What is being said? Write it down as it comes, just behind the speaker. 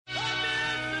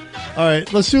All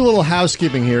right, let's do a little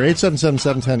housekeeping here.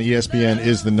 877-710-ESPN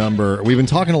is the number. We've been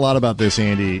talking a lot about this,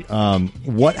 Andy.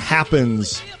 What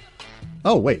happens...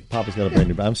 Oh, wait, Papa's got a brand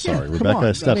new bag. I'm sorry,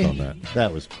 Rebecca stepped on that.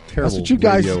 That was terrible. That's what you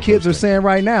guys, kids, are saying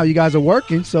right now. You guys are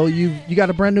working, so you got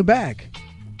a brand new bag.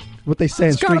 What they say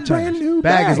in street terms.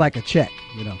 Bag is like a check,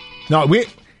 you know. No,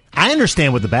 I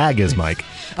understand what the bag is, Mike.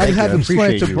 I just had to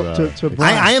explain to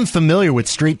Brian. I am familiar with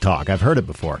street talk. I've heard it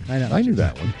before. I know. I knew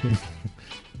that one.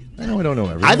 I know I don't know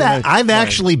everything. I've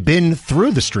actually been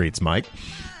through the streets, Mike.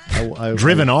 I've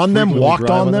driven on them, walked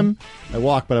on them. I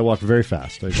walk, but I walk very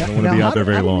fast. I don't want to be out there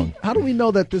very long. How do we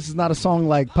know that this is not a song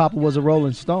like Papa Was a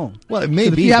Rolling Stone? Well, it may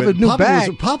be. If you have a new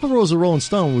bag. Papa Was a Rolling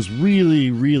Stone was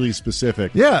really, really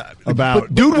specific. Yeah.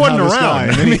 About dude wasn't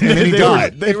around. And then he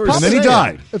died. And then he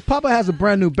died. If Papa has a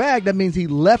brand new bag, that means he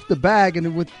left the bag and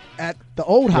it was at the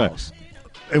old house.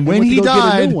 And when he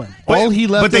died, all he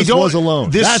left us was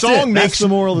alone. This song makes the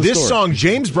moral of the story. This song,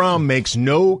 James Brown makes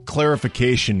no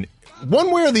clarification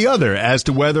one way or the other as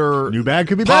to whether new bag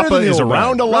could be Papa better than the is old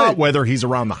around bag. a lot, Right. whether he's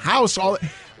around the house. So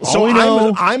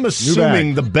I'm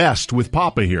assuming the best with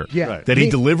Papa here. Yeah. Right. That he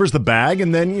delivers the bag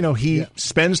and then he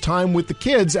spends time with the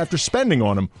kids after spending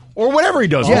on them or whatever he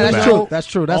does. Yeah, with that's the true. bag. That's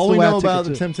true. That's all the we way know I take about it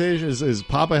the too. Temptation is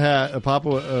Papa had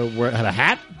a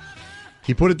hat.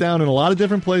 He put it down in a lot of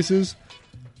different places.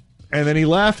 And then he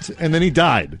left, and then he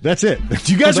died. That's it.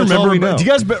 Do you guys remember? Do you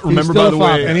guys remember, by the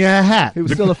way? And he had a hat. He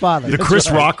was still a father. The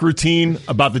Chris Rock routine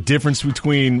about the difference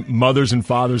between mothers and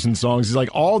fathers in songs. He's like,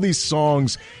 all these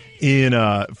songs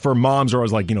for moms are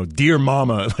always like, Dear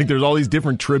Mama. Like there's all these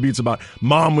different tributes about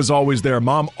Mom was always there.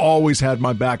 Mom always had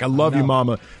my back. I love you,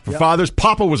 Mama. For fathers,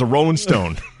 Papa was a Rolling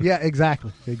Stone. Yeah,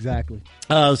 exactly.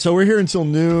 So we're here until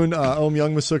noon. Ohm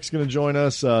Youngmisuk's going to join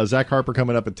us. Zach Harper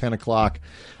coming up at 10 o'clock.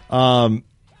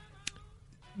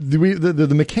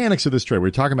 The mechanics of this trade, we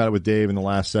were talking about it with Dave in the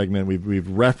last segment. We've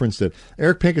referenced it.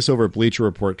 Eric Pincus over at Bleacher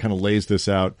Report kind of lays this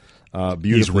out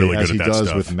beautifully. He's really good as he does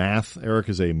stuff. With math. Eric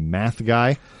is a math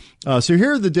guy. So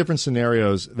here are the different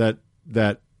scenarios that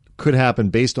could happen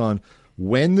based on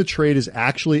when the trade is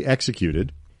actually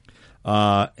executed,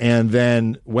 and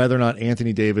then whether or not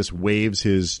Anthony Davis waives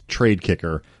his trade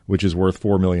kicker, which is worth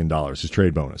 $4 million, his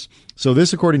trade bonus. So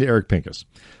this, according to Eric Pincus.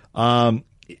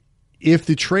 If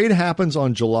the trade happens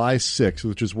on July 6th,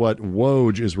 which is what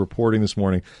Woj is reporting this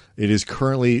morning, it is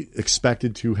currently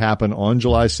expected to happen on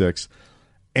July 6th,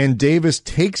 and Davis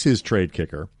takes his trade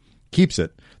kicker, keeps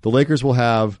it, the Lakers will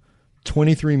have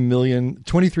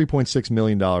 $23.6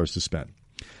 million to spend.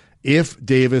 If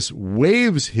Davis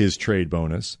waives his trade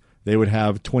bonus, they would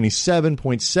have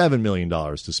 $27.7 million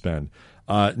to spend.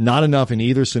 Not enough in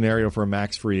either scenario for a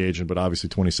max free agent, but obviously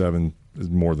 27 is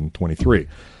more than 23.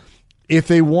 If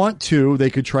they want to, they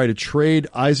could try to trade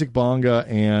Isaac Bonga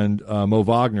and Mo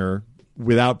Wagner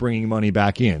without bringing money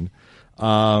back in,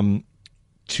 and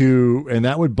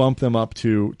that would bump them up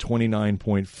to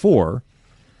 29.4,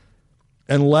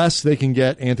 unless they can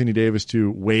get Anthony Davis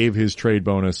to waive his trade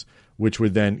bonus, which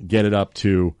would then get it up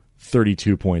to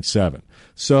 32.7.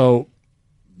 So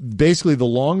basically, the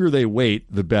longer they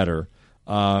wait, the better.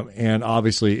 And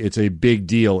obviously, it's a big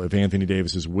deal if Anthony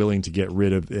Davis is willing to get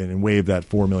rid of and waive that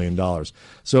 $4 million.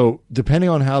 So depending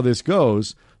on how this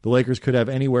goes, the Lakers could have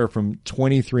anywhere from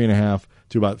 $23.5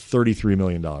 to about $33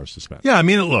 million to spend. Yeah, I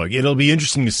mean, look, it'll be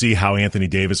interesting to see how Anthony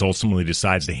Davis ultimately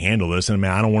decides to handle this. And I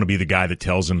mean, I don't want to be the guy that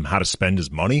tells him how to spend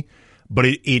his money, but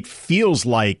it feels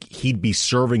like he'd be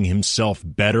serving himself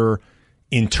better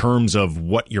in terms of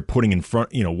what you're putting in front,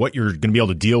 what you're going to be able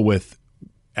to deal with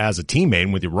as a teammate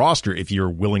and with your roster if you're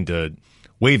willing to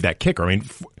waive that kicker. I mean,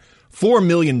 $4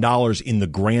 million in the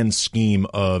grand scheme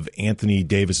of Anthony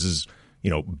Davis's,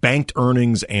 banked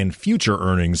earnings and future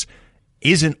earnings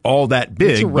isn't all that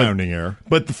big. It's a rounding error.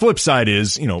 But the flip side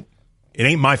is, it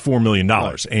ain't my $4 million.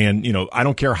 Right. And, I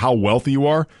don't care how wealthy you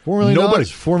are.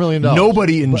 $4 million.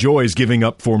 Nobody enjoys giving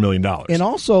up $4 million. And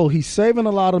also, he's saving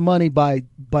a lot of money by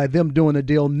them doing the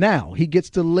deal now. He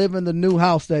gets to live in the new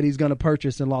house that he's going to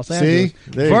purchase in Los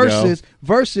Angeles.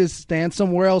 Versus staying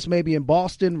somewhere else, maybe in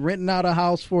Boston, renting out a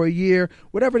house for a year,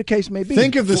 whatever the case may be.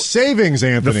 Think of the savings,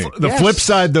 Anthony. The flip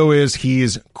side, though, is he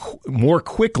is more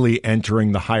quickly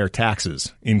entering the higher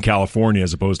taxes in California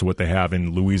as opposed to what they have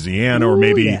in Louisiana or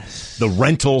maybe the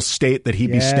rental state that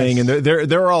he'd be staying in.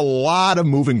 There are a lot of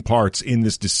moving parts in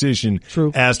this decision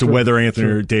as to whether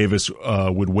Anthony Davis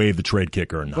would waive the trade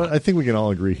kicker or not. But I think we can all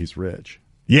agree he's rich.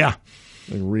 Yeah.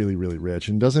 Like really, really rich.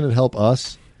 And doesn't it help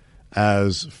us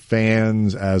as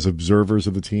fans, as observers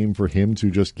of the team, for him to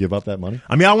just give up that money?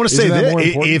 I mean, I want to say that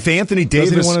if Anthony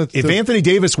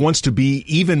Davis wants to be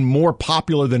even more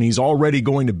popular than he's already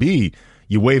going to be,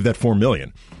 you waive that $4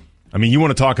 million. I mean, you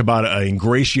want to talk about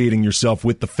ingratiating yourself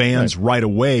with the fans right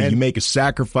away. And you make a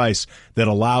sacrifice that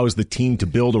allows the team to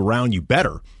build around you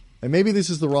better. And maybe this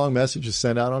is the wrong message to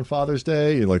send out on Father's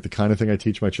Day, like the kind of thing I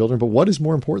teach my children. But what is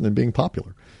more important than being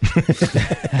popular?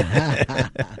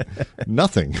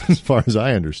 Nothing, as far as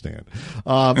I understand.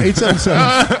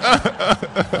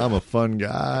 877. I'm a fun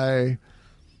guy.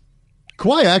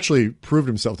 Kawhi actually proved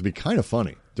himself to be kind of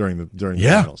funny during the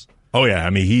finals. Oh, yeah. I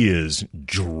mean, he is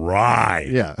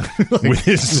dry with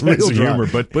his sense of humor,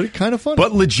 but kind of funny.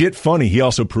 But legit funny. He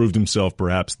also proved himself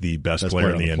perhaps the best player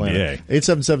in the NBA.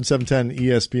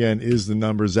 877-710-ESPN is the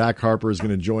number. Zach Harper is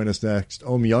going to join us next.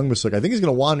 Ohm Youngmisuk, I think he's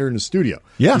going to wander in the studio.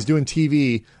 Yeah. He's doing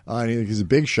TV, and he's a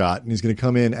big shot, and he's going to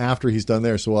come in after he's done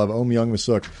there. So we'll have Ohm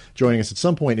Youngmisuk joining us at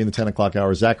some point in the 10 o'clock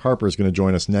hour. Zach Harper is going to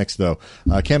join us next, though.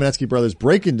 Kamenetzky brothers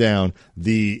breaking down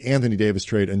the Anthony Davis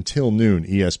trade until noon,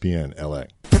 ESPN LA.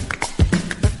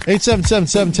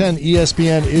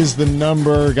 877-710-ESPN is the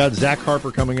number. Got Zach Harper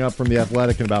coming up from The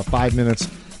Athletic in about 5 minutes.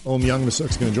 Ohm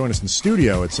Youngmisuk is going to join us in the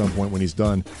studio at some point when he's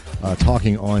done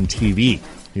talking on TV.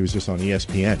 He was just on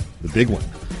ESPN, the big one.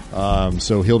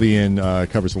 So he'll be in,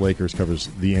 covers the Lakers, covers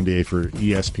the NBA for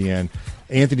ESPN.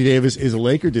 Anthony Davis is a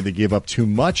Laker. Did they give up too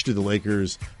much? Did the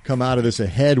Lakers come out of this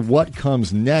ahead? What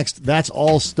comes next? That's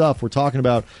all stuff we're talking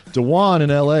about. DeJuan in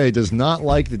L.A. does not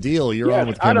like the deal. You're on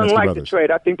with Kamenetzky I don't like brothers. the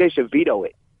trade. I think they should veto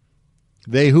it.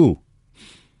 They who?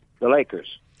 The Lakers.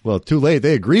 Well, too late.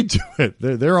 They agreed to it.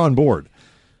 They're on board.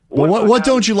 But what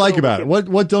don't you like about it?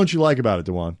 What don't you like about it,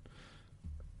 DeJuan?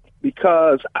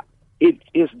 Because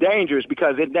it's dangerous.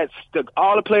 Because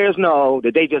all the players know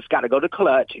that they just got to go to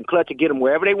Clutch, and Clutch will get them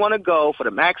wherever they want to go for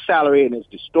the max salary, and it's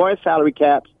destroying salary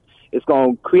caps. It's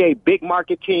going to create big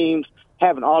market teams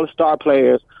having all the star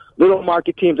players. Little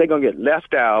market teams, they're going to get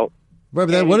left out. Right,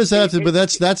 but what does that have to? But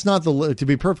that's not the. To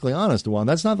be perfectly honest, DeJuan,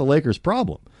 that's not the Lakers'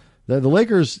 problem. The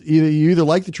Lakers, you either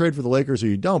like the trade for the Lakers or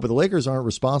you don't, but the Lakers aren't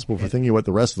responsible for thinking what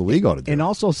the rest of the league ought to do. And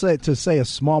also to say a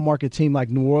small market team like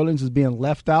New Orleans is being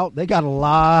left out, they got a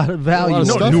lot of value.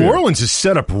 New Orleans is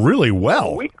set up really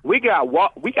well. We got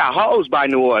hosed by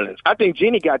New Orleans. I think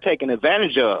Jeannie got taken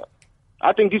advantage of.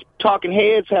 I think these talking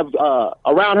heads have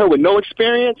around her with no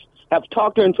experience have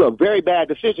talked her into a very bad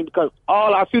decision because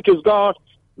all our future is gone.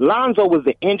 Lonzo was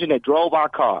the engine that drove our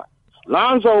car.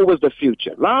 Lonzo was the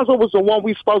future. Lonzo was the one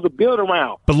we supposed to build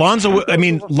around. But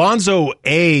Lonzo,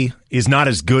 A, is not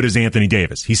as good as Anthony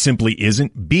Davis. He simply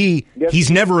isn't. B, he's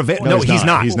never available. No, he's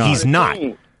not. He's not.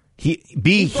 He's going to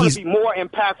be more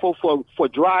impactful for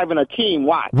driving a team.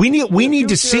 Why? We need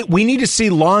to see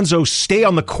Lonzo stay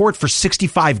on the court for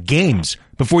 65 games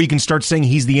before you can start saying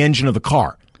he's the engine of the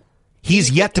car. He's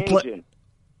yet to play.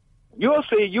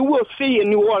 You will see in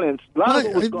New Orleans.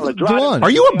 Lonzo was going to drive.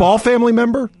 Are you a Ball family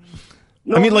member?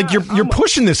 No, I mean, you're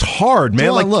pushing this hard,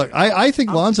 man. Like, look, I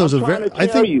think Lonzo's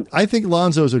I think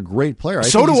Lonzo's a great player.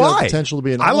 So do I. Potential to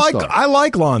be an all-star. I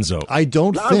like Lonzo.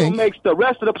 Lonzo makes the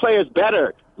rest of the players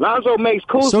better. Lonzo makes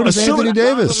Kuzma. So does Anthony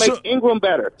Davis. Lonzo makes Ingram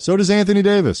better. So does Anthony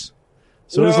Davis.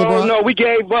 So does LeBron. No, we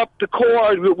gave up the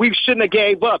core. We shouldn't have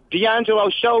gave up. D'Angelo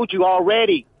showed you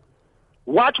already.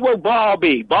 Watch where Ball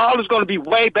be. Ball is going to be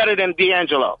way better than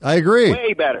D'Angelo. I agree.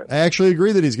 Way better. I actually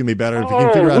agree that he's going to be better if he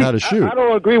can figure out how to shoot. I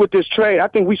don't agree with this trade. I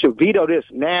think we should veto this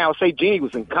now. Say Jeannie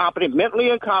was incompetent,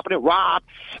 mentally incompetent. Rob.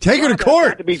 Take her to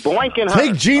court. To be blanking her.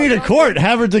 Take Jeannie to court.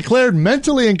 Have her declared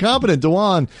mentally incompetent.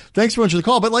 DeJuan, thanks so much for the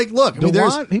call. But look,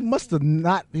 DeJuan,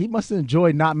 he must have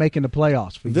enjoyed not making the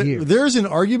playoffs for years. There's an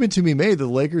argument to be made that the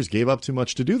Lakers gave up too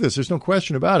much to do this. There's no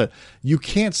question about it. You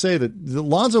can't say that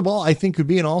Lonzo Ball, I think, could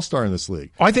be an all-star in this league.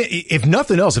 I think, if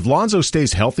nothing else, if Lonzo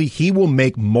stays healthy, he will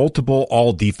make multiple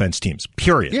all-defense teams,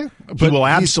 period. Yeah, he will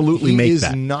absolutely make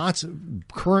that. He is not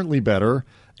currently better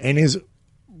and is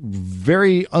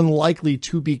very unlikely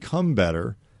to become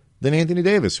better than Anthony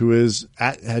Davis, who is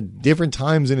at different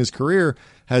times in his career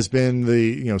has been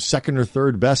the second or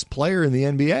third best player in the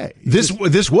NBA.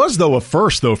 This was, though, a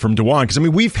first, though, from DeJuan, because,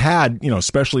 we've had,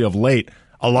 especially of late,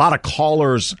 a lot of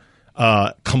callers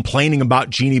complaining about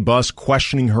Jeannie Buss,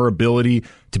 questioning her ability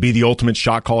to be the ultimate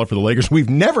shot caller for the Lakers. We've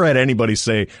never had anybody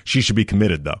say she should be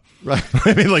committed, though. Right.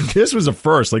 This was a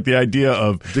first. The idea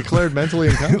of declared mentally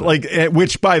incompetent.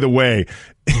 Which, by the way,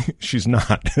 she's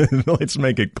not. Let's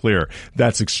make it clear.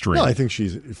 That's extreme. No, I think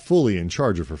she's fully in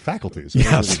charge of her faculties.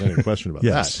 Yes. There's any question about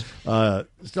that.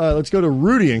 Let's go to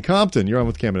Rudy in Compton. You're on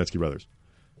with Kamenetzky Brothers.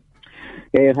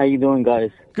 Hey, how you doing,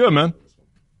 guys? Good, man.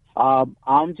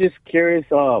 I'm just curious.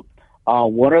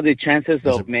 What are the chances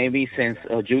of maybe since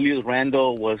Julius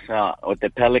Randle was with the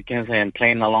Pelicans and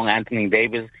playing along Anthony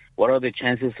Davis, what are the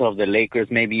chances of the Lakers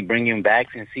maybe bringing him back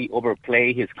since he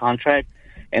overplayed his contract?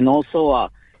 And also,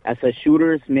 as a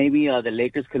shooters, maybe the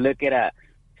Lakers could look at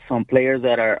some players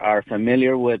that are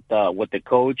familiar with the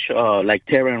coach, like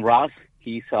Terrence Ross.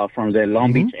 He's from the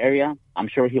Long Beach area. I'm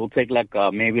sure he'll take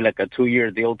maybe a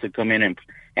 2-year deal to come in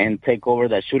and take over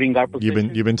that shooting guard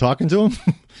position. You've been talking to him?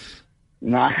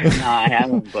 No, I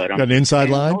haven't. But got an inside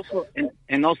line. Also,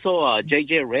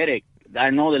 JJ Redick. I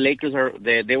know the Lakers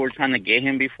they were trying to get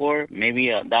him before.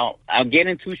 Maybe I'll get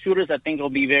in 2 shooters. I think it'll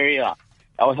be very.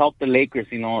 I'll help the Lakers,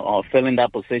 fill in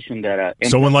that position.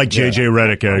 Someone like JJ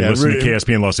Redick, listening to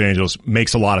KSPN Los Angeles,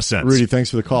 makes a lot of sense. Rudy, thanks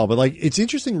for the call. But it's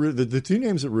interesting. The 2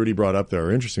 names that Rudy brought up there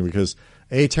are interesting because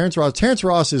Terrence Ross. Terrence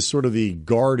Ross is sort of the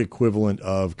guard equivalent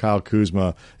of Kyle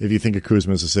Kuzma. If you think of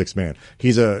Kuzma as a 6th man,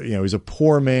 he's a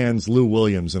poor man's Lou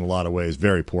Williams in a lot of ways.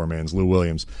 Very poor man's Lou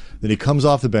Williams. Then he comes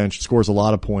off the bench, scores a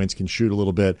lot of points, can shoot a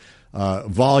little bit.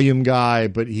 Volume guy,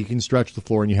 but he can stretch the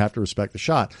floor, and you have to respect the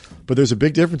shot. But there's a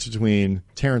big difference between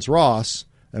Terrence Ross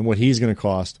and what he's going to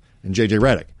cost and JJ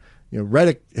Redick.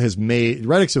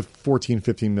 Redick's a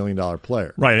 $14-15 million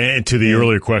player. Right, and to the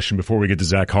earlier question before we get to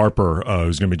Zach Harper,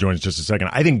 who's going to be joining us in just a second,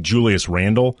 I think Julius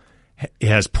Randle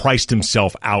has priced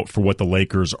himself out for what the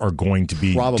Lakers are going to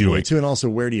be probably doing. Too, and also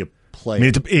where do you play? I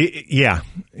mean, yeah.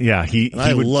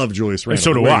 I love Julius Randle.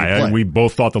 So do I. We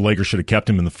both thought the Lakers should have kept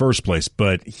him in the first place,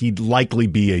 but he'd likely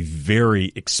be a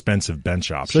very expensive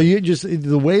bench option. So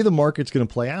the way the market's going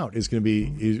to play out is going to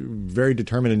be very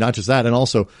determined, and not just that, and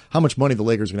also how much money the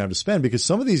Lakers are going to have to spend, because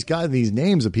some of these guys, these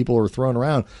names that people are throwing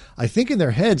around, I think in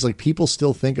their heads, people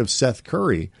still think of Seth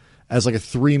Curry as a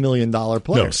 $3 million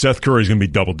player. No, Seth Curry's going to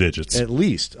be double digits. At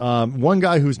least. One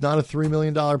guy who's not a $3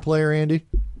 million player, Andy,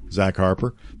 Zach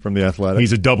Harper from The Athletic.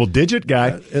 He's a double-digit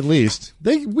guy. At least.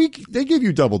 They give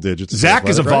you double digits. Zach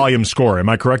is a volume scorer. Am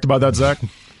I correct about that, Zach?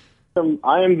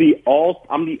 I'm the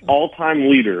all-time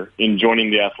leader in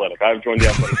joining The Athletic. I've joined The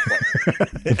Athletic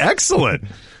twice. Excellent.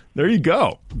 There you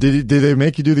go. Did they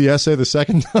make you do the essay the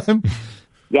second time?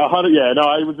 Yeah,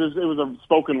 it was a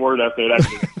spoken word essay. It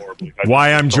actually went horribly.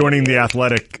 Why I'm joining The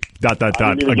Athletic. ... I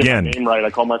didn't even again. get my name right.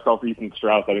 I call myself Ethan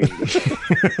Strauss. I didn't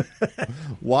get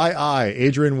Why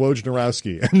Adrian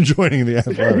Wojnarowski, am joining The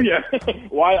Athletic. Yeah.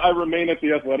 Why I remain at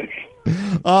The Athletic.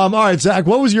 All right, Zach,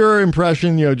 what was your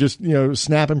impression,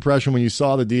 snap impression when you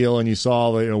saw the deal and you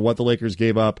saw what the Lakers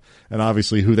gave up and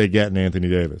obviously who they get in Anthony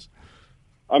Davis?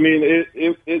 I mean,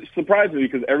 it surprised me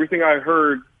because everything I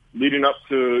heard leading up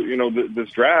to, this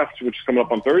draft, which is coming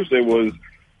up on Thursday, was,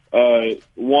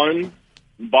 one,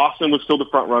 Boston was still the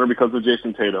front runner because of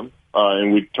Jason Tatum,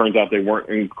 and it turns out they weren't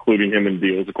including him in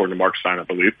deals, according to Mark Stein, I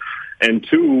believe. And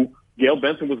 2, Gail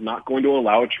Benson was not going to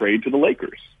allow a trade to the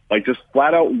Lakers. Just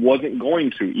flat out wasn't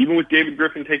going to. Even with David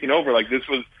Griffin taking over, this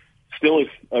was still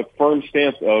a firm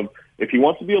stance of if he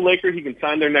wants to be a Laker, he can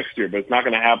sign there next year, but it's not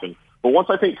going to happen. But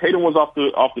once I think Tatum was off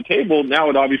the table,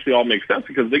 now it obviously all makes sense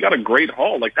because they got a great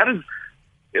haul. That is.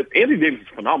 Anthony Davis is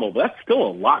phenomenal, but that's still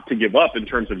a lot to give up in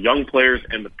terms of young players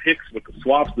and the picks with the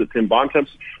swaps that Tim Bontemps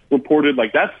reported.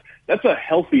 That's a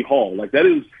healthy haul. That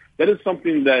is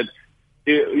something that,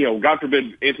 God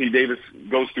forbid Anthony Davis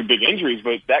goes through big injuries,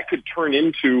 but that could turn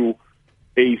into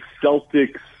a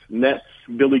Celtics, Nets,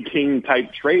 Billy King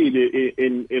type trade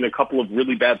in a couple of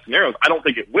really bad scenarios. I don't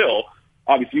think it will.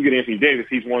 Obviously, you get Anthony Davis.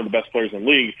 He's one of the best players in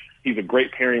the league. He's a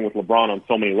great pairing with LeBron on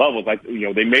so many levels.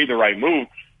 They made the right move.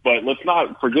 But let's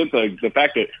not forget the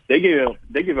fact that they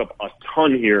gave up a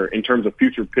ton here in terms of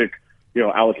future pick,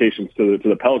 allocations to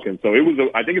the Pelicans. So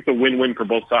I think it's a win-win for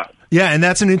both sides. Yeah, and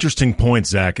that's an interesting point,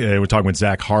 Zach. We're talking with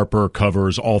Zach Harper,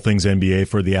 covers all things NBA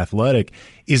for The Athletic.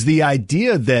 Is the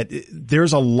idea that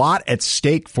there's a lot at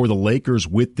stake for the Lakers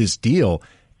with this deal,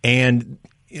 and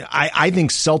I think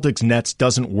Celtics Nets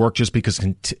doesn't work just because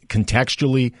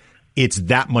contextually it's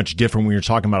that much different when you're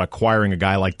talking about acquiring a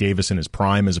guy like Davis in his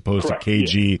prime as opposed Correct, to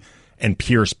KG and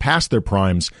Pierce past their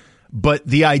primes. But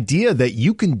the idea that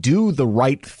you can do the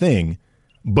right thing,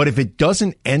 but if it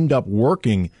doesn't end up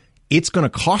working, it's going to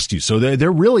cost you. So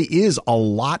there really is a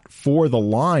lot on the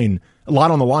line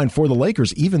for the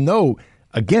Lakers, even though,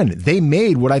 again, they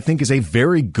made what I think is a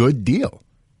very good deal.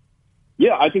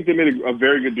 Yeah, I think they made a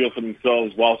very good deal for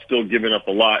themselves while still giving up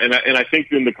a lot. And I think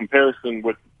in the comparison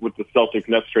with the Celtics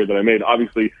Nets trade that I made,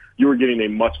 obviously you were getting a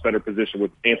much better position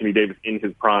with Anthony Davis in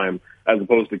his prime as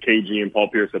opposed to KG and Paul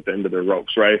Pierce at the end of their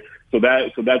ropes, right? So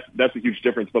that's a huge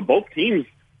difference. But both teams,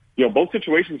 both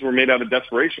situations were made out of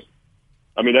desperation.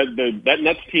 I mean, that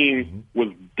Nets team was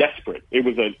desperate. It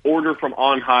was an order from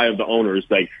on high of the owners,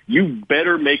 you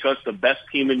better make us the best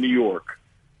team in New York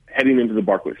heading into the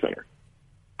Barclays Center.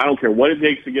 I don't care what it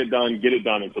takes to get it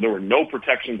done. And so there were no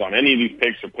protections on any of these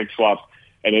picks or pick swaps,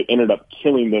 and it ended up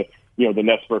killing the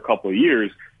Nets for a couple of years.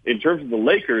 in terms of the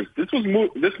Lakers, this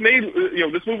move was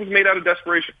made out of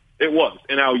desperation. It was.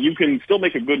 And now you can still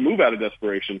make a good move out of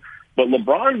desperation, but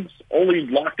LeBron's only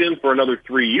locked in for another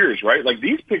 3 years, right? Like,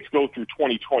 these picks go through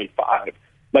 2025.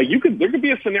 Like, there could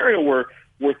be a scenario where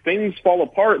things fall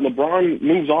apart, LeBron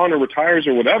moves on or retires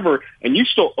or whatever, and you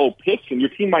still owe picks, and your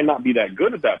team might not be that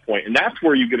good at that point, and that's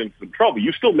where you get into some trouble.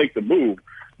 You still make the move,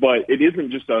 but it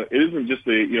isn't just a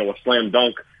slam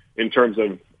dunk in terms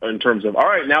of all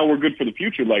right, now we're good for the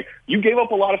future. Like, you gave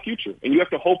up a lot of future, and you have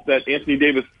to hope that Anthony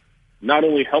Davis not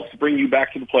only helps bring you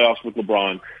back to the playoffs with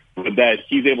LeBron, but that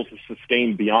he's able to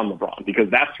sustain beyond LeBron, because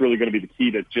that's really going to be the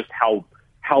key to just how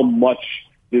much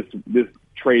this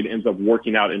trade ends up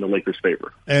working out in the Lakers'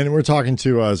 favor. And we're talking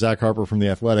to Zach Harper from The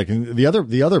Athletic, and the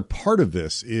other part of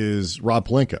this is Rob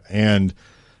Pelinka. And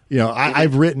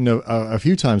I've written a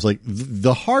few times, like,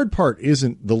 the hard part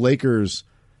isn't the Lakers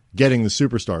getting the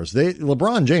superstars.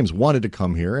 LeBron James wanted to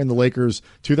come here, and the Lakers,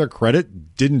 to their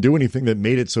credit, didn't do anything that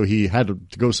made it so he had to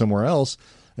go somewhere else.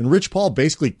 And Rich Paul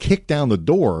basically kicked down the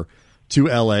door to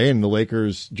L.A., and the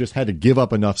Lakers just had to give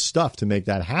up enough stuff to make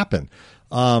that happen.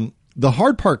 The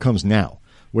hard part comes now,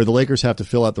 where the Lakers have to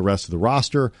fill out the rest of the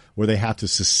roster, where they have to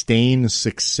sustain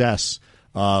success,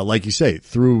 like you say,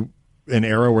 through an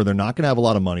era where they're not going to have a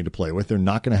lot of money to play with. They're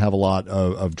not going to have a lot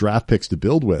of draft picks to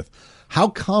build with. How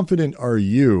confident are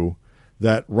you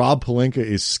that Rob Pelinka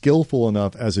is skillful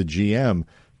enough as a GM,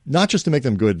 not just to make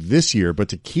them good this year, but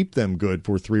to keep them good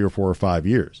for 3 or 4 or 5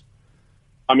 years?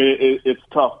 I mean, it's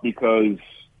tough because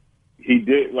he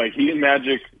and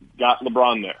Magic got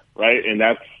LeBron there, right? And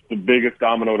that's the biggest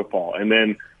domino to fall. And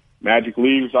then Magic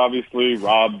leaves, obviously.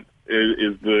 Rob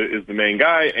is the main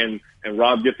guy, and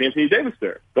Rob gets Anthony Davis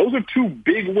there. Those are 2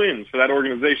 big wins for that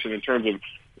organization in terms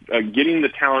of getting the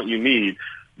talent you need.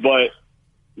 But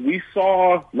we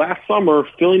saw last summer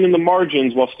filling in the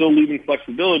margins while still leaving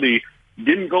flexibility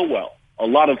didn't go well. A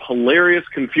lot of hilarious,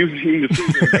 confusing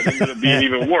decisions that ended up being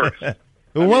even worse. It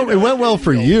went well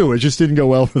for you. It just didn't go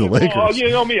well for the Lakers. Well, you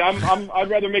know me. I'd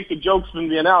rather make the jokes than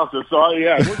the analysis. So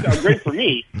it worked out great for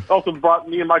me. Also brought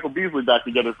me and Michael Beasley back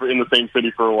together in the same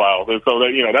city for a while. So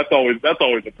that that's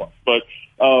always a plus.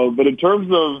 But in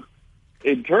terms of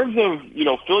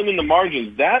filling in the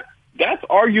margins, that's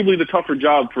arguably the tougher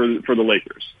job for the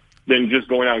Lakers than just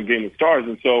going out and getting the stars.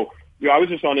 And so I was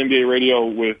just on NBA radio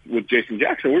with Jason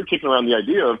Jackson. We were kicking around the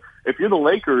idea of, if you're the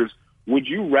Lakers, would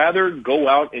you rather go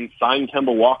out and sign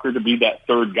Kemba Walker to be that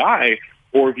third guy,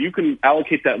 or if you can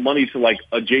allocate that money to like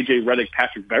a JJ Redick,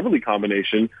 Patrick Beverly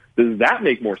combination, does that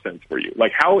make more sense for you?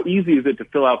 Like, how easy is it to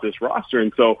fill out this roster?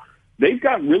 And so they've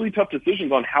got really tough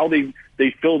decisions on how they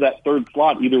fill that third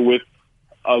slot, either with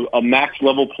a max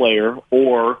level player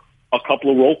or a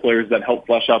couple of role players that help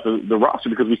flesh out the roster,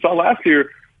 because we saw last year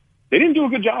they didn't do a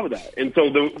good job of that. And so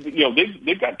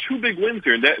they've got 2 big wins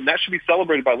here, and that should be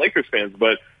celebrated by Lakers fans.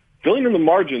 But filling in the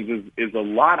margins is a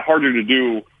lot harder to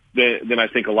do than I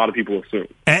think a lot of people assume.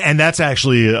 And that's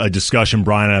actually a discussion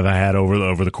Brian and I have had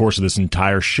over the course of this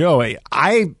entire show.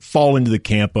 I fall into the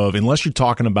camp of, unless you're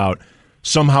talking about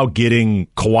somehow getting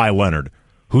Kawhi Leonard,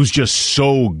 who's just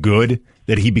so good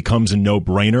that he becomes a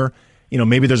no-brainer.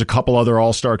 Maybe there's a couple other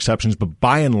all-star exceptions, but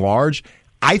by and large,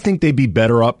 I think they'd be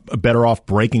better off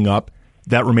breaking up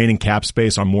that remaining cap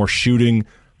space on more shooting,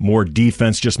 more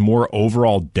defense, just more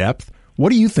overall depth. What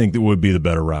do you think that would be the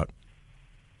better route?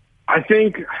 I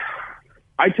think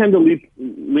I tend to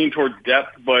lean towards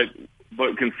depth, but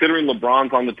considering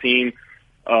LeBron's on the team,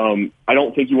 I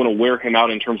don't think you want to wear him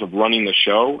out in terms of running the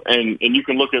show. And you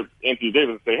can look at Anthony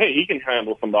Davis and say, hey, he can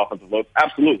handle some of the offensive loads.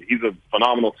 Absolutely. He's a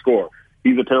phenomenal scorer.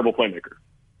 He's a terrible playmaker.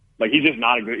 Like, he's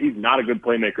not a good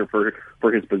playmaker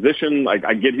for his position. Like,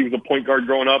 I get he was a point guard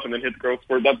growing up and then hit the growth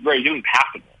spurt. That's great. He doesn't pass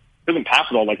it. Doesn't pass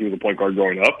it all like he was a point guard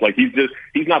growing up. Like,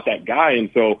 he's not that guy. And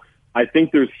so I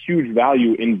think there's huge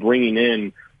value in bringing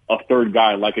in a third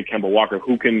guy like a Kemba Walker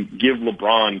who can give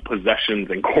LeBron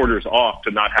possessions and quarters off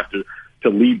to not have to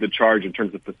lead the charge in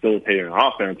terms of facilitating an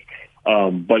offense.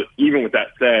 But even with that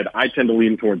said, I tend to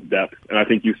lean towards depth, and I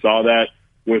think you saw that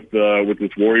with this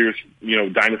Warriors,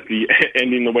 dynasty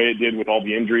ending the way it did with all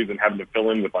the injuries and having to fill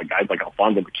in with like guys like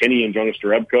Alfonso McKinney and Jonas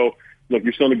Jerebko. Look,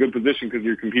 you're still in a good position because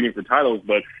you're competing for titles,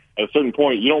 but at a certain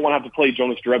point, you don't want to have to play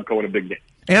Jonas Jerebko in a big game.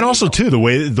 And also, too, the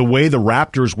way the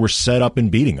Raptors were set up in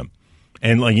beating them,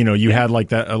 and you had like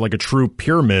that, like a true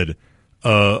pyramid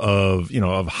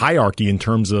of hierarchy in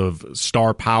terms of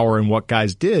star power and what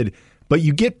guys did. But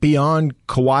you get beyond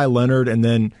Kawhi Leonard, and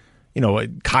then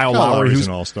Kyle Lowry, who's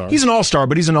an all-star. He's an all-star,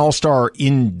 but he's an all-star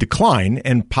in decline,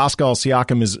 and Pascal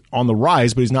Siakam is on the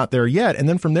rise, but he's not there yet. And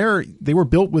then from there, they were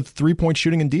built with 3-point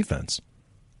shooting and defense.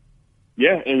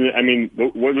 Yeah, and I mean,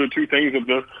 what are the two things that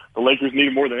the Lakers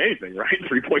needed more than anything, right?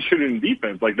 3-point shooting and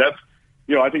defense. Like that's,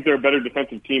 I think they're a better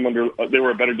defensive team they were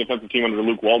a better defensive team under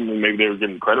Luke Walton than maybe they were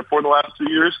given credit for the last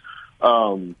 2 years.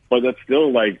 But that's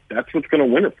still that's what's going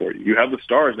to win it for you. You have the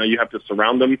stars. Now you have to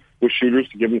surround them with shooters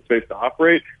to give them space to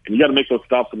operate, and you got to make those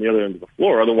stops on the other end of the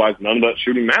floor. Otherwise, none of that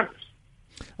shooting matters.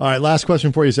 All right, last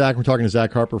question for you, Zach. We're talking to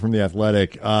Zach Harper from The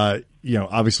Athletic.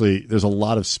 Obviously there's a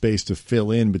lot of space to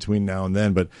fill in between now and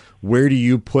then, but where do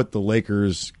you put the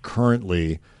Lakers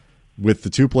currently with the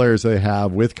two players they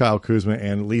have, with Kyle Kuzma,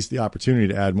 and at least the opportunity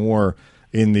to add more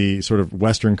in the sort of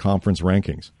Western Conference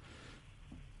rankings?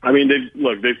 I mean,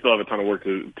 they still have a ton of work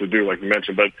to do, like you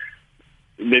mentioned, but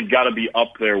they've got to be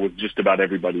up there with just about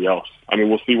everybody else. I mean,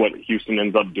 we'll see what Houston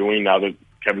ends up doing now that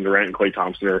Kevin Durant and Klay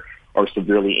Thompson are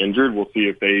severely injured. We'll see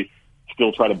if they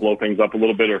still try to blow things up a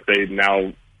little bit or if they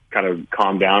now kind of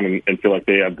calm down and feel like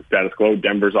they have the status quo.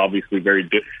 Denver's obviously very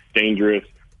dangerous.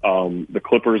 The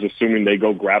Clippers, assuming they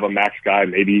go grab a max guy,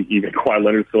 maybe even Kawhi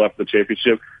Leonard still after the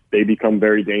championship, they become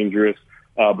very dangerous.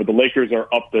 But the Lakers are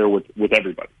up there with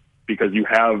everybody because you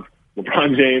have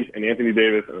LeBron James and Anthony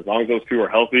Davis, and as long as those two are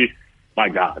healthy, my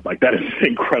God, that is an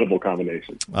incredible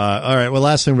combination. All right, well,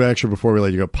 last thing extra before we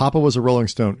let you go. Papa Was a Rolling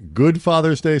Stone. Good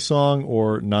Father's Day song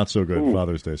or not so good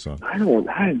Father's Day song? I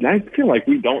feel like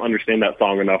we don't understand that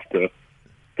song enough to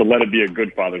let it be a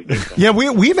good Father's Day song. Yeah,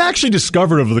 we've actually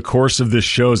discovered over the course of this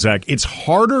show, Zach, it's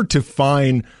harder to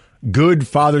find good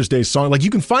Father's Day song. Like, you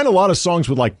can find a lot of songs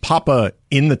with, Papa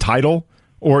in the title,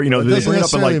 or, it doesn't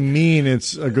necessarily mean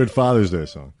it's a good Father's Day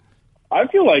song. I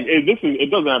feel like it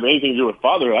doesn't have anything to do with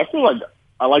father. I feel like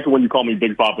I like it when you call me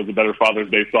Big Papa is a better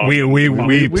Father's Day song. We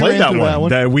played that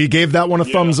one. We gave that one a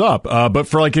thumbs up. But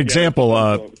for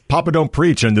example, Papa Don't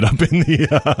Preach ended up in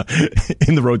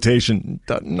the rotation.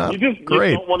 Not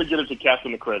great. You don't want to get it to Cats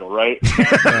in the Cradle, right?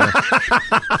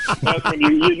 That's when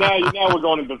now we're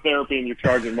going into therapy and you're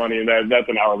charging money, and that's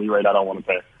an hourly rate I don't want to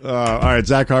pay. All right,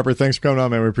 Zach Harper, thanks for coming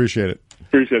on, man. We appreciate it.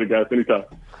 Appreciate it, guys. Anytime.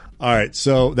 All right,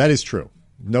 so that is true.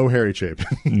 No Harry Chapin.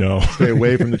 No. Stay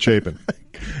away from the Chapin.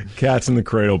 Cats in the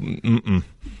Cradle. Mm-mm.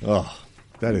 Oh,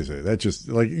 that is it. That just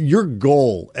your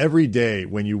goal every day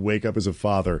when you wake up as a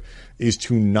father is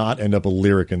to not end up a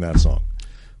lyric in that song.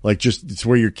 It's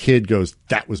where your kid goes,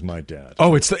 that was my dad.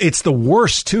 Oh, it's the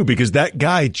worst too, because that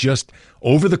guy just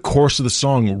over the course of the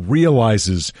song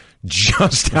realizes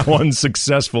just how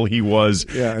unsuccessful he was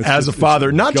as a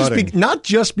father. Not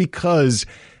just because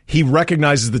he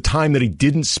recognizes the time that he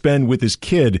didn't spend with his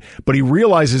kid, but he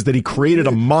realizes that he created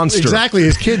a monster. Exactly.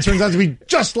 His kid turns out to be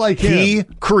just like him. He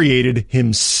created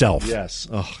himself. Yes.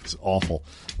 Oh, it's awful.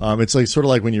 It's sort of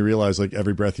like when you realize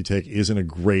Every Breath You Take isn't a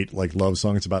great love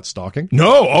song. It's about stalking.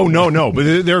 No. Oh, no.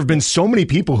 But there have been so many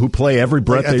people who play Every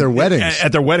Breath at their weddings.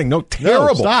 At their wedding. No,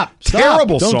 terrible. No, stop.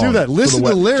 Terrible song. Don't do that. Listen to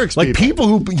the lyrics, people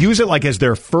who use it as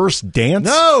their first dance.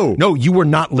 No, you were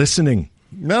not listening.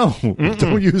 No,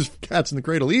 don't use Cats in the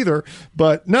Cradle either.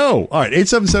 But no. All right,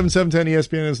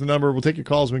 877-710-ESPN is the number. We'll take your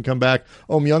calls when we come back.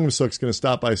 Ohm Youngmisuk's going to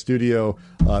stop by studio,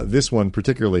 this one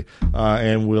particularly,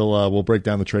 and we'll break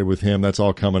down the trade with him. That's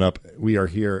all coming up. We are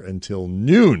here until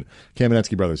noon.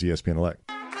 Kamenetzky Brothers, ESPN Elect.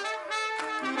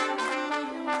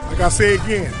 Like I say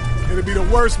again, it'll be the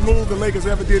worst move the Lakers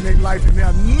ever did in their life, and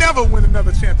they'll never win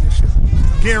another championship.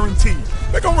 Guaranteed.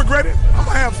 They're going to regret it. I'm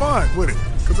going to have fun with it.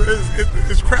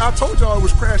 Because I told y'all it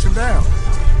was crashing down.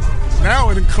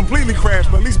 Now it completely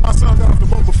crashed, but at least my son got off the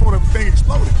boat before the thing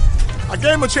exploded. I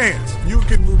gave him a chance. You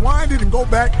can rewind it and go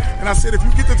back, and I said, if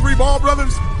you get the 3 Ball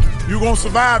brothers, you're going to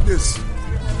survive this.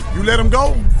 You let them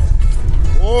go,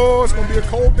 oh, it's going to be a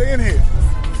cold day in here.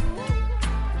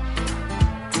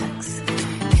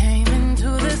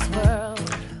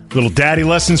 Little daddy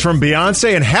lessons from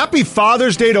Beyonce, and happy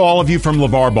Father's Day to all of you from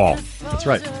LaVar Ball. That's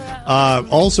right.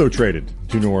 Also traded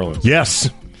to New Orleans. Yes.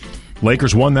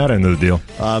 Lakers won that end of the deal.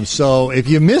 So if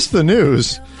you missed the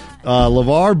news,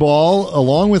 LaVar Ball,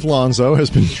 along with Lonzo, has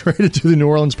been traded to the New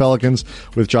Orleans Pelicans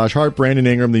with Josh Hart, Brandon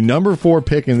Ingram, the number 4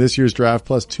 pick in this year's draft,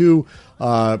 plus two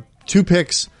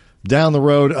picks down the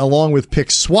road, along with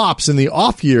pick swaps in the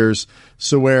off years,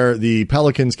 so where the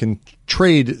Pelicans can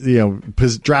trade,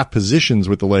 draft positions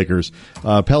with the Lakers.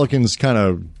 Pelicans kind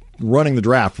of running the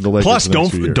draft for the Lakers. Plus,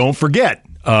 don't forget,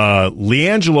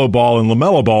 LiAngelo Ball and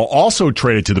LaMelo Ball also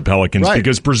traded to the Pelicans, right,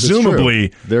 because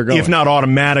presumably, if not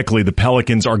automatically, the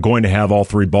Pelicans are going to have all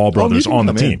 3 Ball brothers on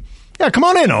the team. Yeah, come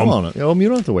on in, Ohm. Come on, Ohm, you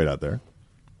don't have to wait out there.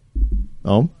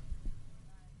 Ohm.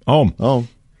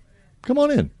 Come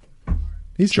on in.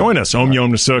 Join us. Ohm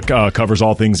Youngmisuk covers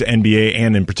all things NBA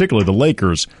and in particular the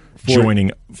Lakers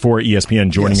joining for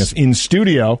ESPN, joining us in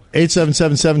studio.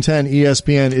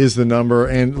 877-710-ESPN is the number.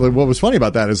 And what was funny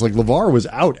about that is LaVar was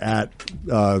out at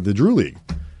the Drew League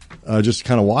just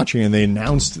kind of watching, and they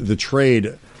announced the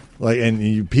trade.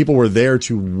 People were there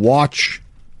to watch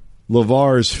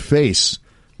LaVar's face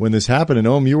when this happened. And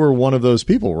Ohm, you were one of those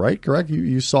people, right? Correct?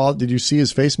 You saw? Did you see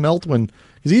his face melt when?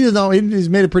 Because he's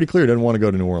made it pretty clear he doesn't want to go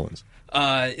to New Orleans.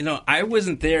 I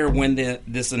wasn't there when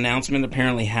this announcement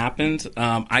apparently happened.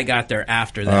 I got there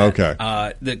after that.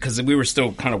 Okay. Because we were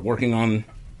still kind of working on,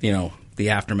 the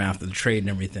aftermath of the trade and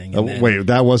everything. And wait,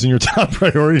 that wasn't your top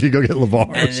priority to go get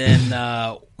LaVar? And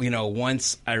then,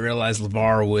 once I realized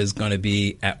LaVar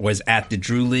was at the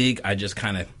Drew League, I just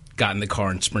kind of got in the car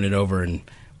and sprinted over and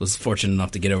was fortunate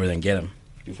enough to get over there and get him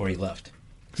before he left.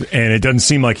 And it doesn't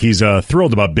seem like he's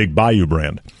thrilled about Big Bayou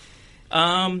brand.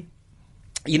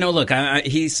 Look,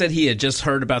 he said he had just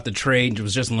heard about the trade,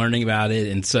 was just learning about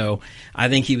it, and so I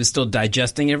think he was still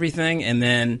digesting everything. And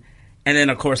then,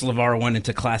 of course, LaVar went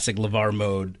into classic LaVar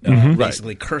mode,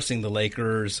 basically cursing the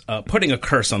Lakers, putting a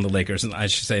curse on the Lakers, and I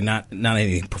should say not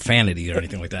any profanity or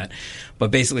anything like that, but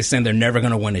basically saying they're never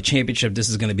going to win a championship. This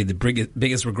is going to be the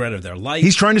biggest regret of their life.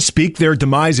 He's trying to speak their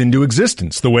demise into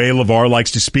existence, the way LaVar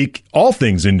likes to speak all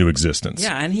things into existence.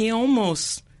 Yeah, and he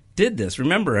almost did this.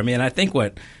 Remember, I think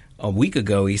a week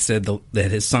ago, he said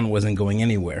that his son wasn't going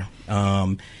anywhere.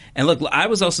 And look, I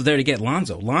was also there to get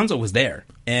Lonzo. Lonzo was there.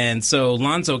 And so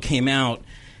Lonzo came out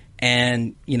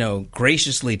and,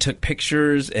 graciously took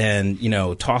pictures and,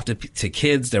 talked to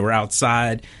kids that were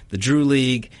outside the Drew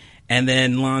League. And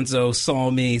then Lonzo saw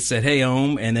me, said, "Hey,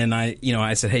 Ohm." And then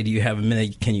I said, "Hey, do you have a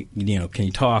minute? Can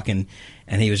you talk?" And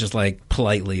he was just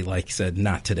politely, said,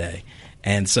 "Not today."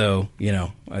 And so,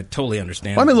 I totally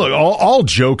understand. I mean, look, all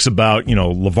jokes about,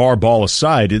 LaVar Ball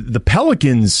aside, the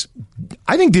Pelicans,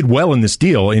 I think, did well in this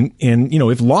deal. And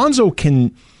if Lonzo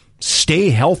can stay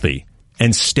healthy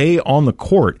and stay on the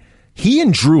court, he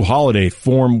and Drew Holiday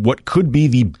form what could be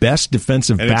the best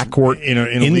defensive backcourt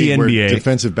in the NBA.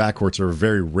 Defensive backcourts are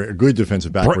very rare. Good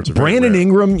defensive backcourts are very Brandon rare.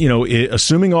 Ingram,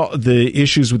 assuming all the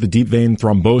issues with the deep vein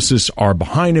thrombosis are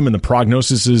behind him and the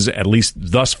prognoses, at least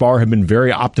thus far, have been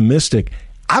very optimistic,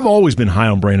 I've always been high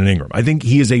on Brandon Ingram. I think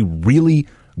he is a really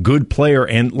good player.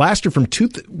 And last year,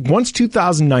 once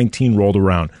 2019 rolled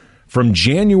around, from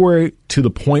January to the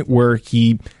point where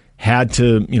he had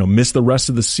to miss the rest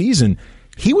of the season,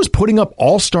 he was putting up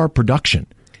all-star production.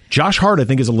 Josh Hart, I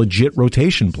think, is a legit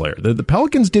rotation player. The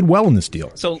Pelicans did well in this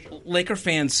deal. So Laker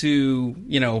fans who,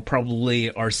 probably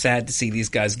are sad to see these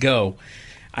guys go,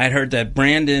 I had heard that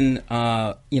Brandon,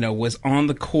 was on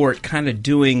the court kind of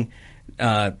doing,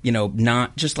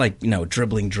 not just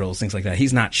dribbling drills, things like that.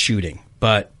 He's not shooting,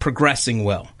 but progressing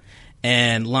well.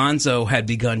 And Lonzo had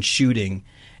begun shooting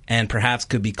and perhaps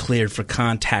could be cleared for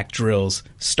contact drills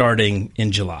starting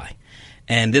in July.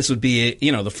 And this would be,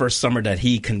 the first summer that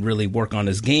he can really work on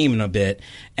his game in a bit.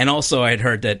 And also I'd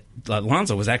heard that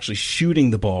Lonzo was actually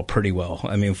shooting the ball pretty well.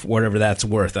 I mean, for whatever that's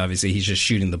worth, obviously he's just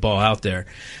shooting the ball out there.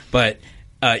 But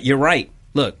you're right.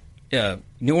 Look,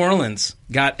 New Orleans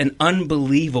got an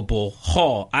unbelievable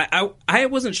haul. I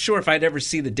wasn't sure if I'd ever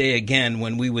see the day again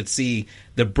when we would see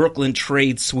the Brooklyn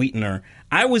trade sweetener.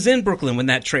 I was in Brooklyn when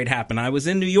that trade happened. I was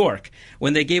in New York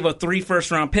when they gave up 3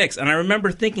 first-round picks. And I remember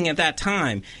thinking at that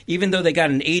time, even though they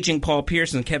got an aging Paul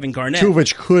Pierce and Kevin Garnett. 2 of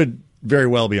which could very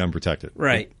well be unprotected.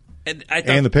 Right.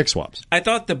 And the pick swaps. I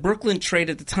thought the Brooklyn trade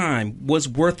at the time was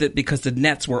worth it because the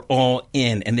Nets were all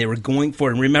in and they were going for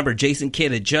it. And remember, Jason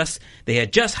Kidd had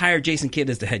just hired Jason Kidd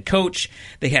as the head coach.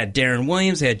 They had Darren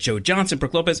Williams, they had Joe Johnson,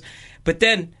 Brook Lopez. But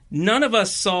then none of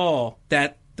us saw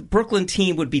that the Brooklyn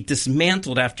team would be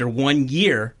dismantled after 1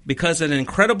 year because of an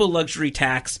incredible luxury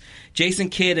tax. Jason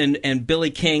Kidd and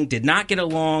Billy King did not get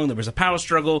along. There was a power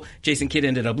struggle. Jason Kidd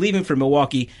ended up leaving for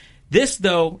Milwaukee. This,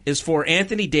 though, is for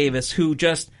Anthony Davis, who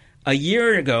just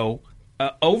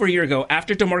over a year ago,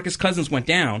 after DeMarcus Cousins went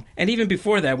down, and even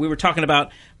before that, we were talking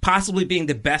about possibly being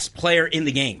the best player in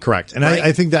the game. Correct. And right?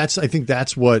 I think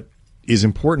that's what is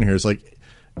important here. Is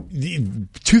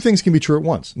 2 things can be true at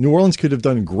once. New Orleans could have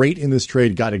done great in this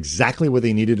trade, got exactly what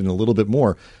they needed and a little bit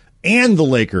more, and the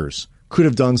Lakers could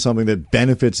have done something that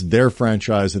benefits their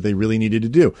franchise that they really needed to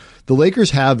do. The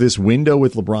Lakers have this window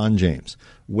with LeBron James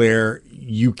where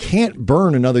you can't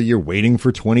burn another year waiting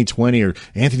for 2020 or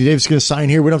Anthony Davis is going to sign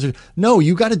here. No,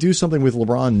 you got to do something with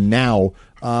LeBron now.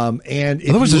 And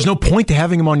otherwise, there's no point to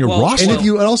having him on your roster. And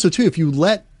if you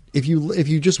let if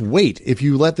you just wait, if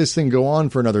you let this thing go on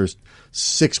for another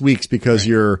 6 weeks because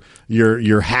you're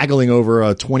haggling over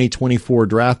a 2024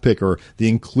 draft pick or the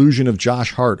inclusion of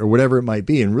Josh Hart or whatever it might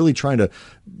be, and really trying to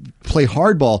play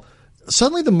hardball,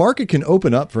 suddenly the market can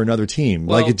open up for another team,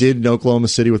 like it did in Oklahoma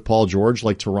City with Paul George,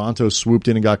 like Toronto swooped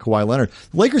in and got Kawhi Leonard.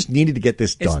 The Lakers needed to get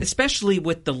this done. Especially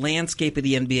with the landscape of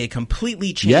the NBA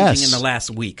completely changing in the last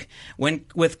week.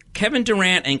 With Kevin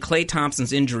Durant and Klay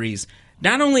Thompson's injuries,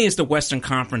 not only is the Western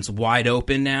Conference wide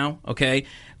open now, okay,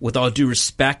 with all due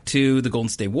respect to the Golden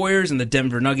State Warriors and the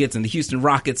Denver Nuggets and the Houston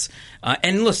Rockets,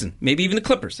 and listen, maybe even the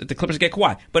Clippers, if the Clippers get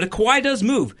Kawhi. But if Kawhi does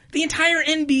move, the entire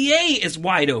NBA is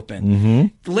wide open. Mm-hmm.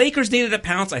 The Lakers needed a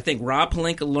pounce. I think Rob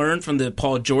Pelinka learned from the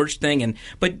Paul George thing.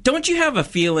 But don't you have a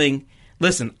feeling,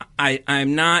 listen,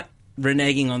 I'm not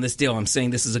reneging on this deal. I'm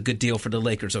saying this is a good deal for the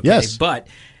Lakers, okay? Yes. But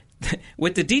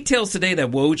with the details today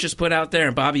that Woj just put out there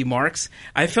and Bobby Marks,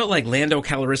 I felt like Lando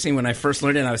Calrissian when I first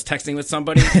learned it and I was texting with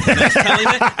somebody and I was telling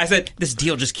it. I said, this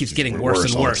deal just keeps getting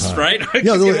worse and worse, right?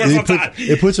 Yeah,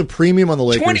 it puts a premium on the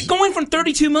Lakers. Going from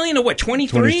 $32 million to what,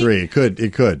 23? 23.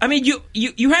 It could. I mean, you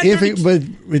had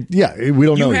we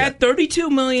don't know. You had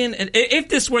 $32 million. If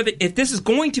this is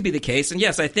going to be the case, and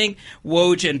yes, I think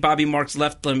Woj and Bobby Marks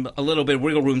left them a little bit of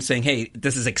wiggle room saying, hey,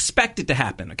 this is expected to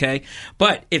happen, okay?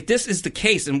 But if this is the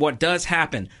case and what does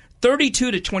happen,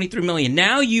 32 to 23 million.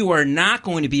 Now you are not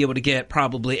going to be able to get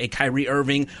probably a Kyrie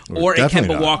Irving or a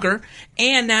Kemba Walker,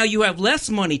 and now you have less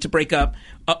money to break up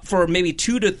for maybe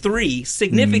 2 to 3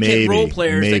 significant role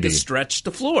players that can stretch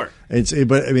the floor.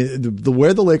 But I mean,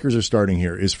 where the Lakers are starting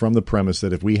here is from the premise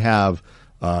that if we have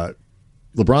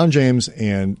LeBron James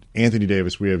and Anthony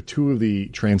Davis, we have two of the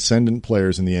transcendent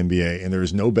players in the NBA, and there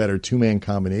is no better two-man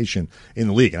combination in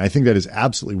the league. And I think that is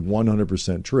absolutely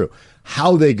 100% true.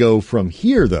 How they go from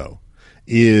here, though,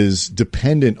 is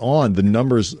dependent on the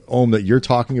numbers, Ohm, that you're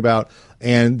talking about,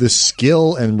 and the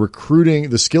skill and recruiting,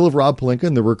 the skill of Rob Pelinka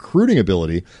and the recruiting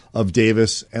ability of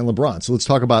Davis and LeBron. So let's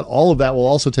talk about all of that. We'll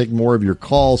also take more of your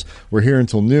calls. We're here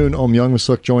until noon. Ohm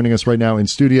Youngmisuk joining us right now in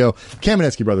studio.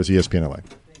 Kamenetzky Brothers, ESPN LA.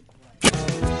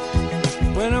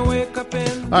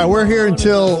 All right, we're here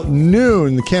until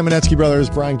noon. The Kamenetzky Brothers,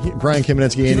 Brian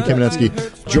Kamenetzky, Andy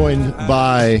Kamenetzky, joined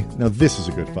by. Now, this is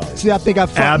a good father. See, I think I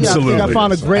found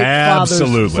a great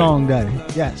Father's song day.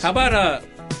 Yes. How about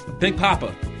Big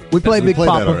Papa? We played Big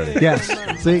Papa. Yes.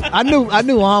 See, I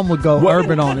knew Ohm would go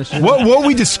urban on this. What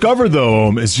we discovered though,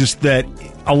 Ohm, is just that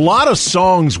a lot of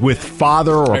songs with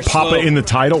father or they're papa slow in the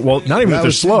title. Well, not even that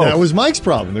they're slow. That was Mike's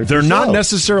problem. They're not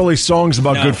necessarily songs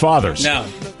about good fathers. No.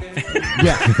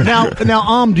 Yeah.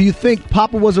 Now, do you think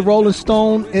 "Papa Was a Rolling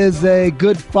Stone" is a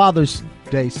good Father's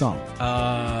Day song?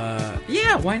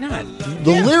 Yeah, why not?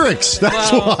 The lyrics.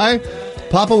 That's why.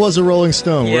 Papa was a Rolling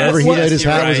Stone. Yes, wherever he laid his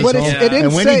hat was his home.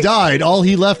 And when he died, all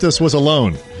he left us was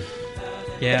alone.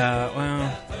 Yeah,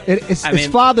 well. It's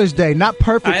Father's Day, not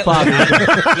perfect Father's Day.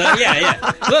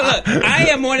 Yeah. Look, I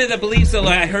am one of the beliefs that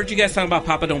I heard you guys talking about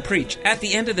Papa Don't Preach. At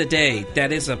the end of the day,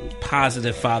 that is a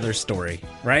positive father story,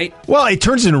 right? Well, it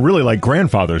turns into really like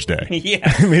Grandfather's Day. Yeah.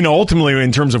 I mean, ultimately,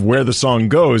 in terms of where the song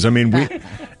goes, I mean,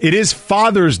 it is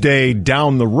Father's Day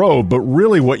down the road, but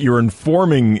really what you're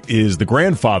informing is the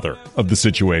grandfather of the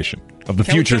situation. Of the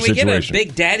future situation. Can we get a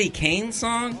Big Daddy Kane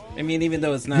song? I mean, even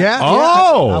though it's not. Yeah.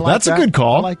 Oh, like that's that. a good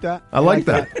call. I like that. I like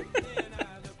that.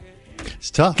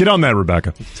 It's tough. Get on that,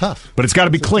 Rebecca. It's tough. But it's got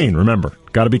to be clean, remember.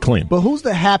 Got to be clean. But who's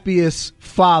the happiest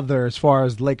father as far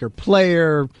as Laker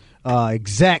player,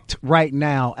 exec right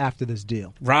now after this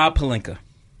deal? Rob Pelinka,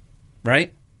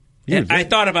 right? Yeah, I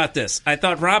thought about this. I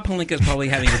thought Rob Pelinka is probably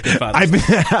having a good father. I've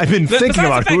been thinking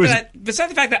about who is. Besides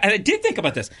the fact that I did think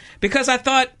about this, because I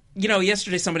thought,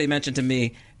 yesterday somebody mentioned to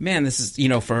me, man, this is,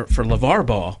 for LaVar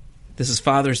Ball, this is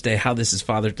Father's Day. How this is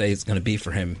Father's Day is going to be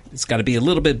for him. It's got to be a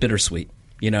little bit bittersweet.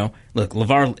 Look,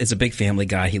 LaVar is a big family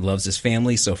guy. He loves his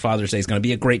family, so Father's Day is going to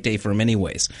be a great day for him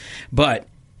anyways. But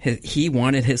he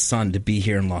wanted his son to be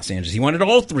here in Los Angeles. He wanted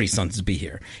all 3 sons to be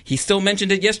here. He still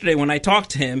mentioned it yesterday when I talked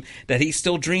to him that he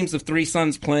still dreams of 3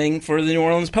 sons playing for the New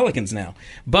Orleans Pelicans now.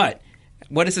 But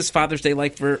what is his Father's Day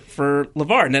like for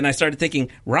LaVar? And then I started thinking,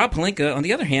 Rob Pelinka, on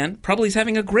the other hand, probably is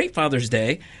having a great Father's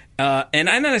Day. And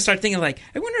then I started thinking, I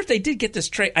wonder if they did get this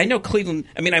trade. I know Cleveland.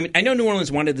 I know New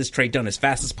Orleans wanted this trade done as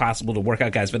fast as possible to work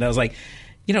out guys. But I was like,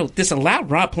 this allowed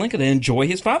Rob Pelinka to enjoy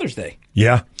his Father's Day.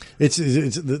 Yeah, it's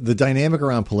the dynamic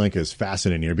around Pelinka is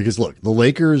fascinating here because look, the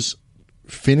Lakers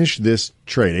finished this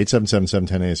trade.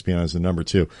 877-710-ESPN is the number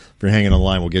 2. If you're hanging on the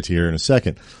line, we'll get to you here in a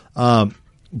second.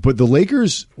 But the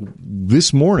Lakers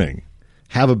this morning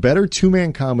have a better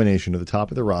two-man combination at the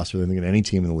top of the roster than any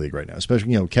team in the league right now.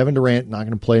 Especially, Kevin Durant not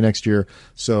going to play next year,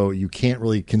 so you can't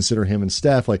really consider him and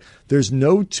Steph. Like, there's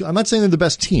no. I'm not saying they're the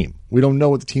best team. We don't know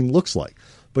what the team looks like,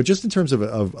 but just in terms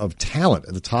of talent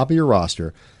at the top of your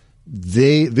roster,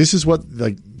 they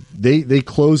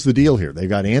close the deal here. They've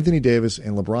got Anthony Davis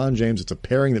and LeBron James. It's a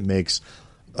pairing that makes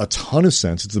a ton of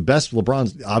sense. It's the best.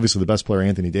 LeBron's obviously the best player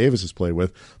Anthony Davis has played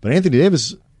with, but Anthony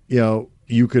Davis,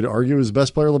 you could argue is the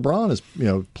best player LeBron has,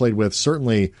 played with,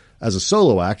 certainly as a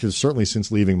solo act, certainly since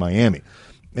leaving Miami.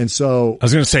 And so I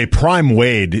was going to say prime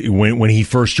Wade when he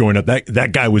first joined up,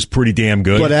 that guy was pretty damn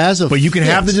good. But you can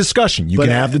have the discussion. But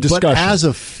as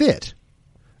a fit,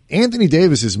 Anthony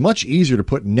Davis is much easier to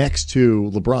put next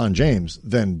to LeBron James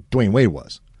than Dwayne Wade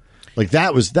was. Like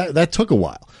that took a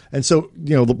while. And so,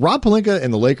 Rob Pelinka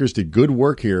and the Lakers did good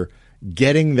work here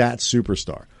getting that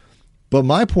superstar. But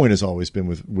my point has always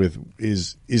been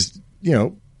is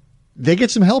they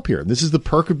get some help here. This is the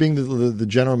perk of being the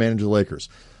general manager of the Lakers.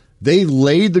 They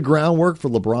laid the groundwork for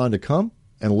LeBron to come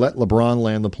and let LeBron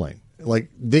land the plane.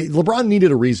 LeBron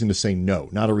needed a reason to say no,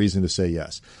 not a reason to say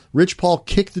yes. Rich Paul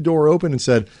kicked the door open and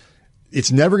said,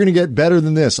 "It's never going to get better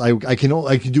than this. I can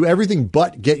do everything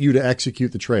but get you to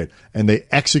execute the trade." And they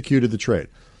executed the trade.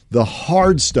 The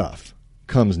hard stuff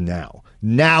comes now.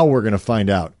 Now we're going to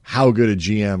find out how good a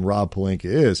GM Rob Pelinka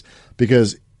is,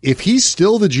 because if he's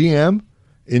still the GM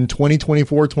in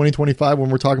 2024, 2025, when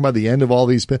we're talking about the end of all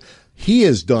these, he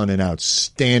has done an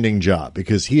outstanding job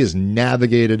because he has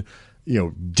navigated,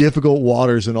 difficult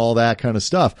waters and all that kind of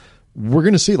stuff. We're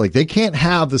going to see, they can't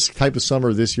have this type of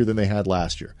summer this year than they had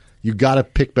last year. You got to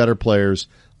pick better players.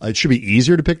 It should be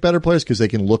easier to pick better players because they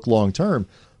can look long term.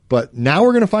 But now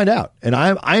we're going to find out, and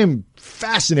I am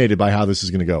fascinated by how this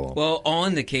is going to go. Well, all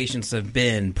indications have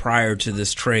been prior to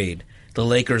this trade, the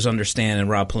Lakers understand and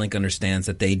Rob Pelinka understands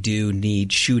that they do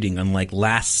need shooting, unlike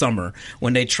last summer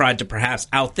when they tried to perhaps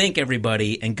outthink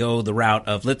everybody and go the route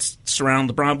of let's surround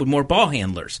LeBron with more ball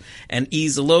handlers and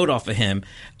ease the load off of him.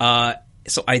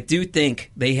 So I do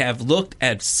think they have looked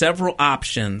at several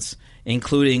options,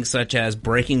 including such as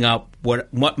breaking up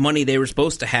what money they were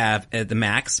supposed to have at the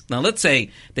max. Now, let's say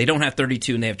they don't have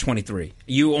 32 and they have 23.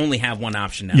 You only have one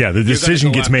option now. Yeah, the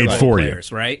decision gets made for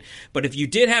players, right? But if you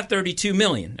did have $32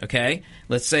 million, okay,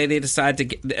 let's say they decide to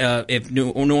get, if New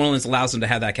Orleans allows them to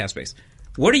have that cap space.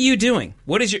 What are you doing?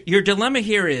 What is your dilemma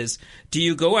here is, do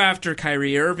you go after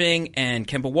Kyrie Irving and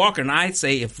Kemba Walker? And I'd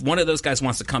say if one of those guys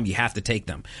wants to come, you have to take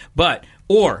them.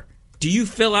 Or do you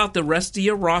fill out the rest of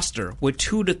your roster with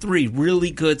 2 to 3 really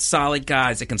good, solid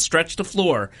guys that can stretch the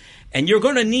floor? And you're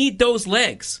going to need those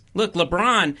legs. Look,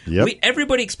 LeBron,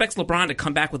 everybody expects LeBron to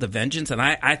come back with a vengeance, and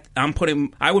I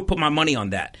would put my money on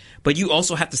that. But you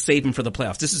also have to save him for the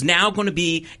playoffs. This is now going to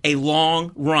be a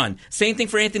long run. Same thing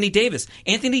for Anthony Davis.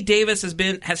 Anthony Davis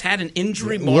has had an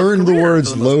injury. Learn the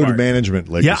words load management,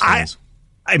 Lakers fans.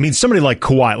 I mean, somebody like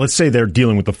Kawhi, let's say they're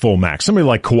dealing with the full max. Somebody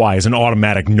like Kawhi is an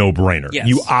automatic no-brainer. Yes.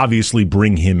 You obviously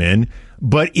bring him in.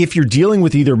 But if you're dealing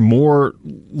with either more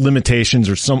limitations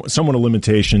or somewhat of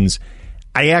limitations,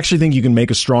 I actually think you can make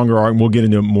a stronger argument. We'll get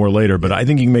into it more later, but I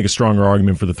think you can make a stronger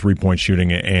argument for the three-point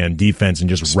shooting and defense and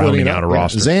just rounding out a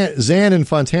roster. Zan and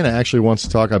Fontana actually wants to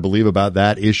talk, I believe, about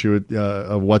that issue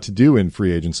of what to do in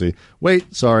free agency.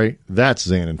 Wait, sorry, that's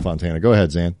Zan and Fontana. Go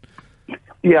ahead, Zan.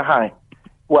 Yeah, hi.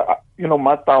 Well,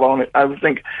 my thought on it, I would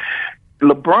think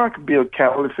LeBron could be a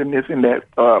catalyst in this, in that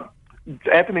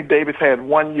Anthony Davis had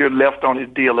 1 year left on his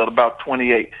deal at about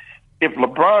 28. If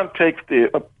LeBron takes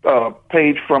the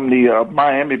page from the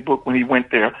Miami book when he went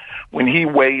there, when he,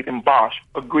 Wade, and Bosh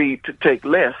agreed to take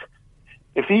less,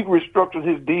 if he restructured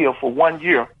his deal for 1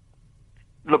 year,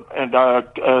 and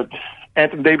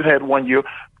Anthony Davis had 1 year,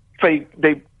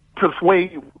 they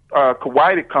persuade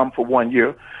Kawhi to come for 1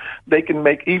 year, they can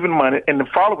make even money, and the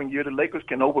following year the Lakers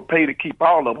can overpay to keep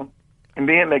all of them, and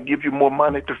then that gives you more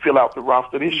money to fill out the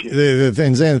roster this year.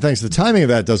 And Zan, thanks. The timing of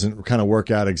that doesn't kind of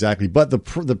work out exactly, but the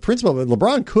principle,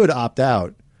 LeBron could opt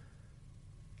out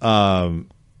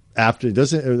after,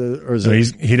 doesn't, or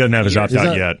is he doesn't have his opt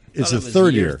out yet. It's the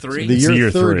third year. The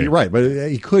year three, right? But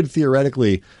he could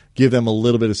theoretically give them a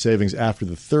little bit of savings after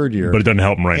the third year. But it doesn't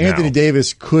help him now. Anthony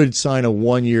Davis could sign a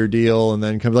 1 year deal and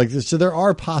then come like this. So there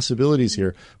are possibilities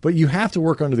here, but you have to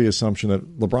work under the assumption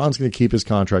that LeBron's going to keep his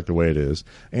contract the way it is.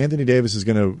 Anthony Davis is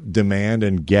going to demand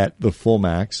and get the full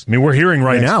max. I mean, we're hearing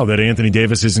right now that Anthony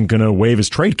Davis isn't going to waive his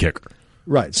trade kicker.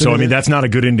 Right. So I mean, that's not a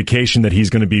good indication that he's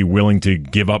going to be willing to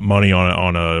give up money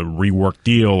on a reworked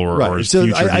deal or his future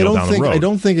deal down the road. I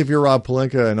don't think if you're Rob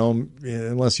Pelinka,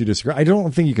 unless you disagree, I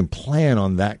don't think you can plan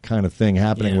on that kind of thing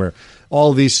happening where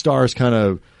all these stars kind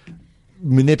of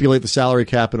manipulate the salary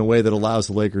cap in a way that allows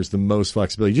the Lakers the most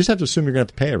flexibility. You just have to assume you're going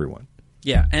to have to pay everyone.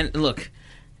 Yeah, and look,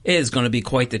 it is going to be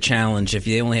quite the challenge if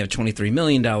you only have $23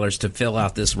 million to fill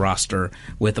out this roster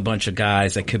with a bunch of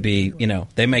guys that could be,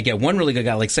 they may get one really good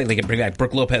guy, like say they could bring back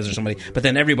Brook Lopez or somebody, but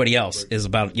then everybody else is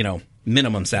about,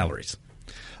 minimum salaries.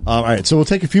 All right, so we'll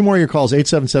take a few more of your calls.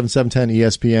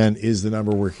 877-710-ESPN is the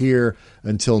number. We're here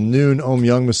until noon. Ohm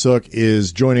Youngmisuk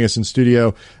is joining us in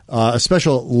studio. A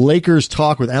special Lakers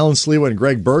talk with Alan Sliwa and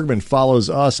Greg Bergman follows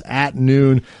us at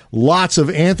noon. Lots of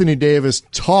Anthony Davis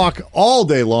talk all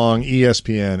day long,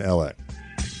 ESPN LA.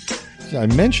 I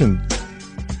mentioned...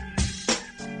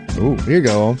 Oh, here you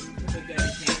go, Ohm.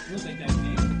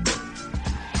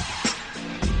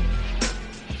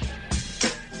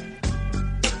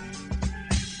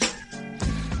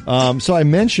 So I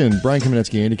mentioned Brian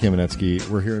Kamenetzky, Andy Kamenetzky.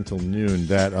 We're here until noon.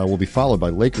 That will be followed by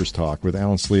Lakers Talk with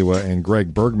Alan Sliwa and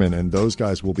Greg Bergman, and those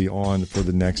guys will be on for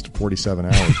the next 47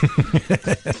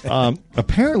 hours.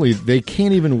 Apparently, they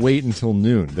can't even wait until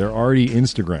noon. They're already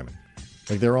Instagramming.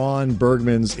 Like, they're on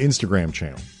Bergman's Instagram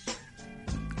channel.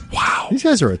 Wow. These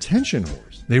guys are attention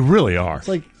whores. They really are. It's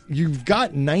like, you've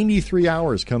got 93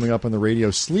 hours coming up on the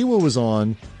radio. Sliwa was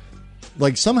on,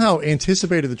 somehow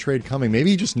anticipated the trade coming.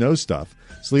 Maybe he just knows stuff.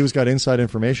 Sliwa's got inside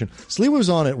information. Sliwa was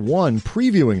on at 1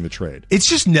 previewing the trade. It's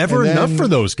just never enough for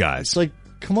those guys. It's like,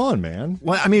 come on, man.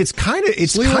 Well, I mean,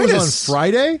 Sliwa was on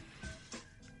Friday.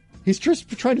 He's just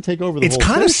trying to take over the whole thing. It's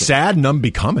kind of sad and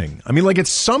unbecoming. I mean, at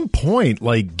some point,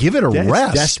 give it a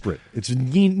rest. It's desperate.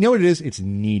 You know what it is? It's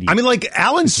needy. I mean,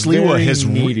 Alan Sliwa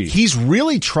he's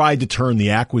really tried to turn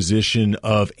the acquisition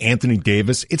of Anthony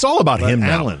Davis. It's all about him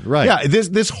now. Alan, right. Yeah,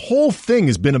 this whole thing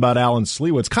has been about Alan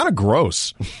Sliwa. It's kind of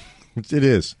gross. It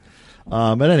is.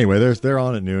 But anyway, they're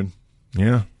on at noon.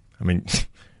 Yeah. I mean,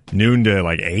 noon to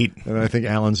 8. And I think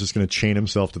Alan's just going to chain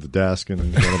himself to the desk,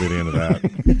 and that'll be the end of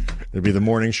that. There'll be the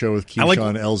morning show with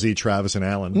Keyshawn, LZ, Travis, and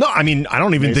Alan. No, I mean, I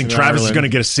don't even think Travis is going to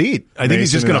get a seat. I think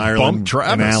he's just going to bump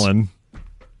Travis. And Alan.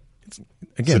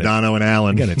 Again, Sedano and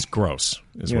Allen. Again, it's gross,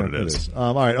 is what it is.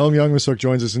 All right, Ohm Youngmisuk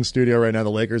joins us in studio right now. The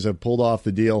Lakers have pulled off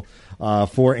the deal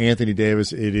for Anthony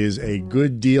Davis. It is a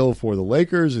good deal for the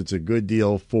Lakers. It's a good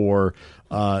deal for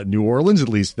New Orleans, at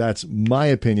least. That's my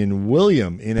opinion.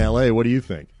 William in L.A., what do you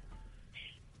think?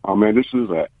 Oh, man, this is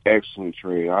an excellent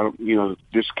trade.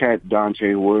 This cat,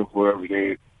 Dante Wood, whoever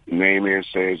his name is,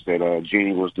 says that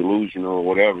Jeannie was delusional or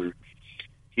whatever.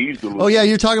 Oh, yeah,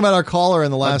 you're talking about our caller in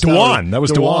the last Dewan. hour. That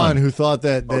was Dewan. Who thought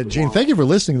that Jeannie, thank you for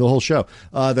listening to the whole show,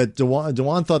 that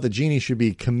Dewan thought that Jeannie should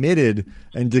be committed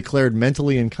and declared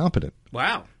mentally incompetent.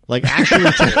 Wow.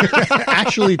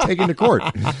 Actually taken to court.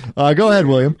 Go ahead,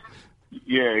 William.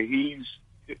 Yeah, he's,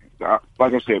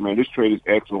 like I said, man, this trade is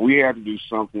excellent. We had to do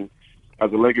something.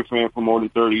 As a Laker fan for more than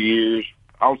 30 years,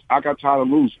 I got tired of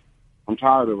losing. I'm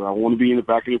tired of it. I want to be in the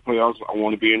back of the playoffs. I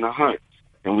want to be in the hunt.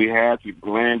 And we had to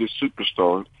land a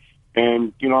superstar.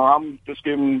 And, I'm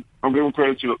giving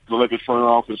credit to the Lakers front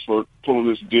office for pulling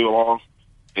this deal off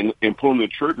and pulling the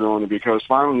trigger on it, because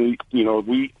finally,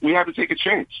 we had to take a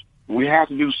chance. We had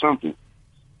to do something.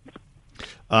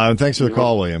 Thanks for the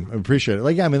call, William. I appreciate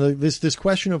it. This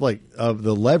question of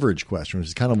the leverage question, which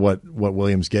is kind of what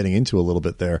William's getting into a little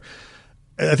bit there.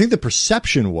 I think the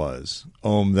perception was,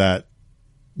 that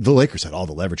the Lakers had all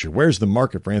the leverage here. Where's the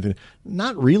market for Anthony?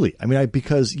 Not really.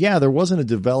 Because there wasn't a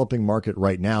developing market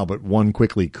right now, but one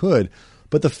quickly could.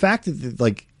 But the fact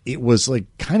that it was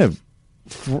kind of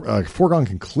a foregone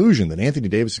conclusion that Anthony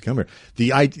Davis would come here.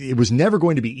 It was never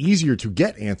going to be easier to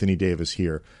get Anthony Davis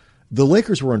here. The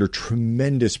Lakers were under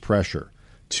tremendous pressure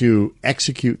to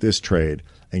execute this trade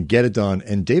and get it done.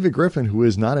 And David Griffin, who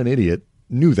is not an idiot,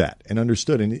 knew that and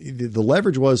understood. And the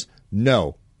leverage was,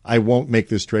 no, I won't make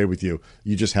this trade with you.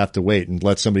 You just have to wait and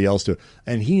let somebody else do it.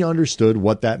 And he understood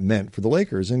what that meant for the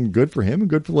Lakers, and good for him and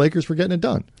good for the Lakers for getting it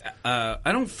done. I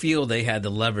don't feel they had the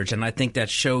leverage, and I think that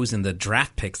shows in the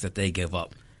draft picks that they give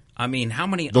up. How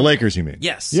many? The Lakers, you mean?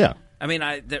 Yes. Yeah.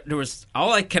 There was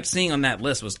all I kept seeing on that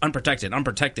list was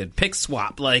unprotected, pick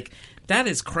swap. That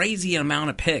is crazy amount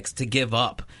of picks to give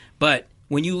up. But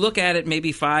when you look at it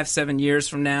maybe 5-7 years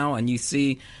from now and you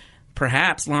see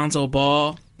perhaps Lonzo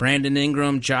Ball, Brandon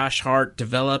Ingram, Josh Hart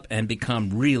develop and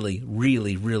become really,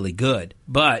 really, really good.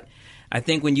 But I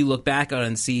think when you look back on it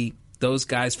and see those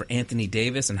guys for Anthony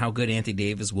Davis and how good Anthony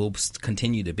Davis will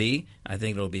continue to be, I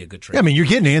think it'll be a good trade. Yeah, you're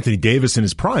getting Anthony Davis in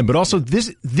his prime, but also this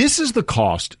is the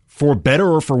cost, for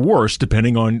better or for worse,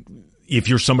 depending on if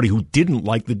you're somebody who didn't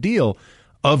like the deal,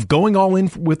 of going all in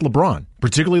with LeBron,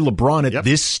 particularly LeBron at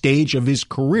this stage of his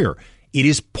career. It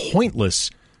is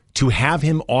pointless to have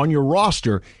him on your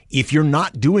roster if you're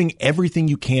not doing everything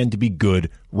you can to be good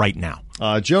right now.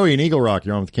 Joey in Eagle Rock,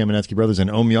 you're on with the Kamenetzky brothers and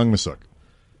Ohm Youngmisuk.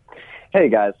 Hey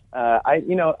guys,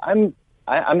 I'm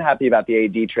happy about the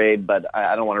AD trade, but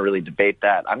I don't want to really debate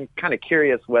that. I'm kind of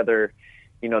curious whether,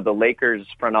 the Lakers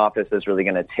front office is really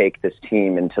going to take this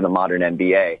team into the modern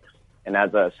NBA. And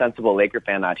as a sensible Laker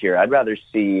fan out here, I'd rather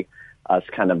see us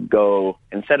kind of go,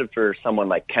 instead of for someone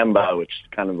like Kemba, which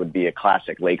kind of would be a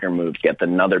classic Laker move, get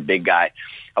another big guy.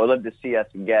 I would love to see us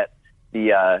get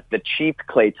the cheap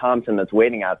Klay Thompson that's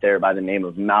waiting out there by the name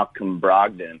of Malcolm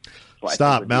Brogdon.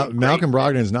 Stop. Malcolm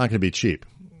Brogdon is not going to be cheap.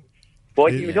 Well,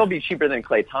 he'll be cheaper than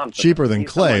Klay Thompson. Cheaper than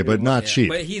Klay, but not cheap.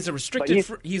 But he's a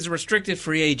restricted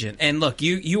free agent. And look,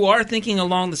 you are thinking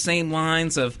along the same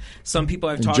lines of some people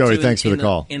I've talked Joey, to thanks for the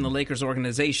call. In the Lakers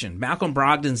organization. Malcolm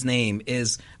Brogdon's name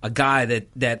is a guy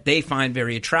that they find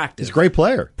very attractive. He's a great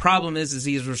player. Problem is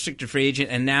he's a restricted free agent,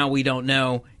 and now we don't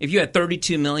know. If you had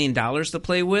 $32 million to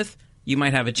play with, you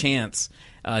might have a chance.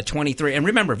 23, and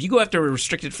remember, if you go after a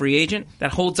restricted free agent,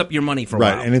 that holds up your money for a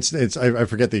while. Right, and it's I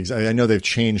forget the exact. I know they've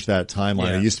changed that timeline.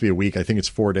 Yeah. It used to be a week. I think it's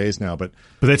 4 days now, but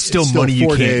that's still money you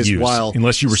can't use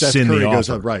unless you rescind the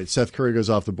offer. Right, Seth Curry goes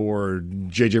off the board.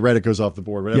 JJ Redick goes off the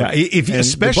board. Whatever. Yeah,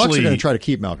 the Bucks are going to try to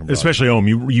keep Malcolm Brogdon. Especially Ohm,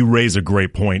 you raise a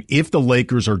great point. If the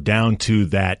Lakers are down to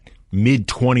that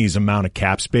mid-20s amount of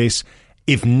cap space,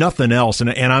 if nothing else, and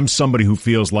I'm somebody who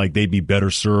feels like they'd be better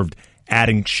served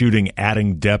adding shooting,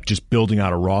 adding depth, just building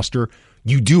out a roster.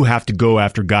 You do have to go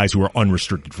after guys who are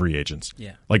unrestricted free agents.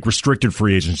 Yeah. Like restricted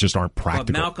free agents just aren't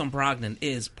practical. But Malcolm Brogdon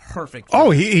is perfect.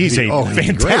 He's a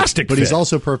fantastic But fit. he's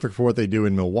also perfect for what they do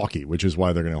in Milwaukee, which is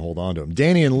why they're going to hold on to him.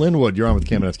 Danny and Linwood, you're on with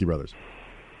the Kamenetzky brothers.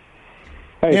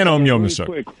 Hey, and Ohm Youngmisuk.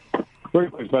 Very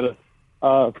quick, brother.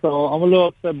 So I'm a little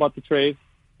upset about the trade.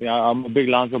 Yeah, I'm a big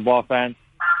Lonzo Ball fan.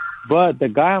 But the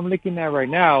guy I'm looking at right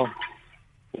now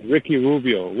is Ricky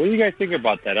Rubio. What do you guys think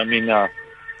about that? I mean,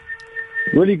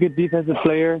 really good defensive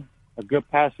player, a good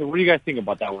passer. What do you guys think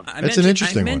about that one? That's an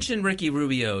interesting one. I mentioned Ricky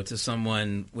Rubio to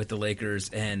someone with the Lakers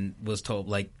and was told,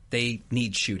 they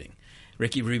need shooting.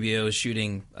 Ricky Rubio's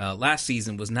shooting last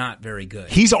season was not very good.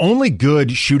 He's only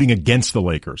good shooting against the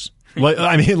Lakers.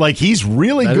 He's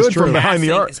really good from behind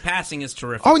the arc. His passing is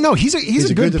terrific. Oh, no, he's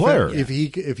a good player. Yeah.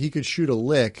 If he could shoot a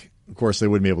lick, of course they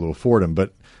wouldn't be able to afford him,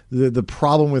 but the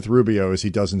problem with Rubio is he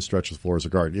doesn't stretch the floor as a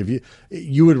guard. If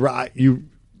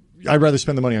I'd rather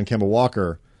spend the money on Kemba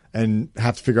Walker and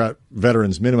have to figure out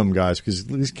veterans minimum guys, because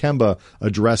at least Kemba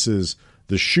addresses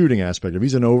the shooting aspect of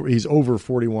he's over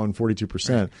 41,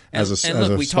 42% as a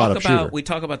spot up shooter. We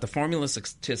talk about the formula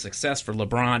to success for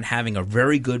LeBron having a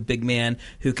very good big man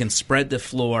who can spread the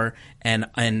floor, and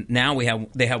now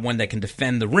they have one that can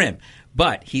defend the rim.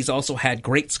 But he's also had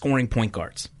great scoring point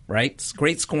guards, right?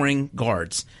 Great scoring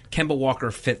guards. Kemba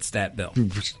Walker fits that bill.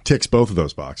 Ticks both of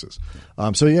those boxes.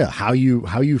 How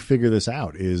you figure this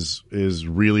out is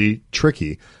really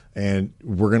tricky, and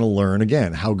we're going to learn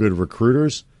again how good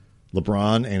recruiters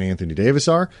LeBron and Anthony Davis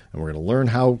are, and we're going to learn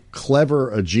how clever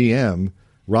a GM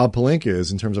Rob Pelinka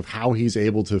is in terms of how he's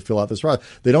able to fill out this roster.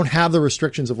 They don't have the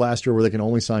restrictions of last year where they can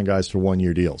only sign guys for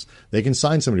 1-year deals. They can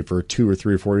sign somebody for 2 or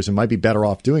 3 or 4 years and might be better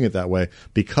off doing it that way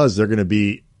because they're going to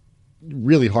be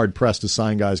really hard pressed to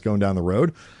sign guys going down the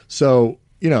road. So,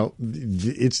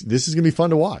 this is going to be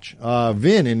fun to watch.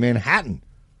 Vin in Manhattan.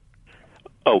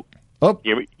 Oh.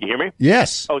 You hear me?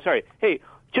 Yes. Oh, sorry. Hey,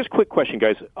 just quick question,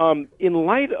 guys. In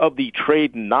light of the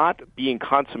trade not being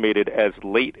consummated as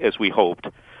late as we hoped,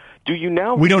 do you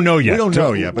now? We don't know yet. We don't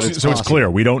know yet, but it's clear.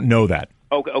 We don't know that.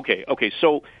 Okay.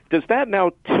 So does that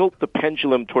now tilt the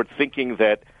pendulum toward thinking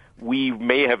that we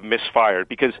may have misfired?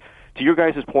 Because to your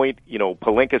guys' point,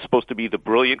 Pelinka is supposed to be the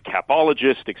brilliant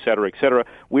capologist, et cetera, et cetera.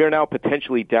 We are now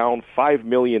potentially down $5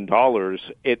 million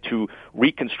to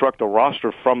reconstruct a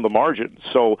roster from the margin.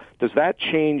 So does that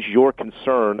change your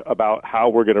concern about how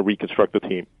we're going to reconstruct the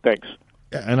team? Thanks.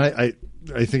 And I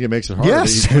think it makes it harder.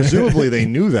 Yes. Presumably they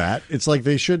knew that. It's like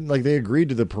they agreed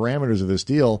to the parameters of this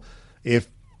deal. If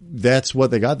that's what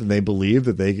they got, then they believe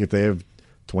that if they have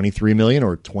 $23 million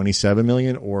or $27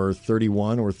 million or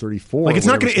 31 or 34. It's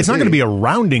not going to be a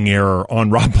rounding error on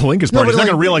Rob Pelinka's part. He's not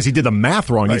going to realize he did the math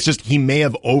wrong. Right. It's just he may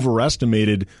have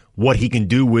overestimated what he can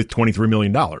do with $23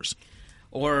 million.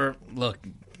 Or look,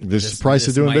 this is the price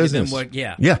of doing business.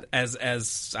 Yeah.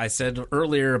 As I said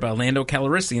earlier about Lando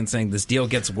Calrissian saying this deal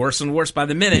gets worse and worse by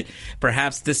the minute.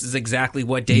 Perhaps this is exactly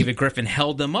what David Griffin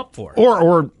held them up for.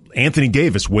 Or Anthony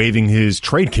Davis waiving his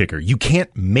trade kicker. You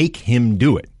can't make him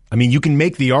do it. I mean, you can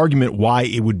make the argument why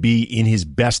it would be in his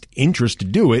best interest to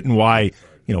do it and why,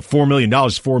 $4 million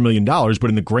is $4 million, but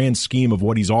in the grand scheme of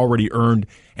what he's already earned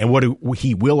and what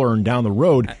he will earn down the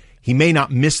road, He may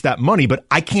not miss that money, but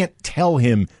I can't tell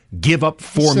him give up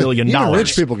 $4 million. Even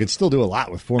rich people can still do a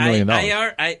lot with $4 million.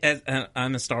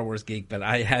 I'm a Star Wars geek, but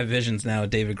I have visions now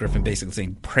of David Griffin basically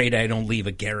saying, "Pray that I don't leave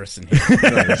a garrison here."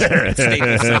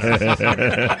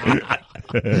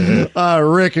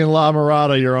 Rick and La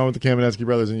Mirada, you're on with the Kamenetzky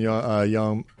brothers and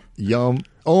Ohm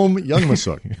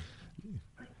Youngmisuk.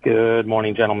 Good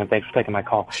morning, gentlemen. Thanks for taking my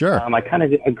call. Sure. I kind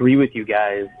of agree with you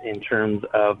guys in terms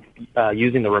of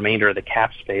using the remainder of the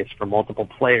cap space for multiple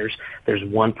players. There's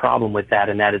one problem with that,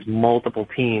 and that is multiple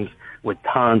teams with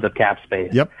tons of cap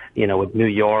space. Yep. With New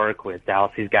York, with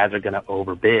Dallas, these guys are going to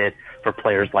overbid for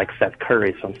players like Seth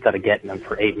Curry. So instead of getting them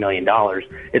for $8 million,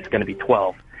 it's going to be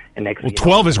 12. And next,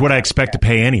 12 is what I expect to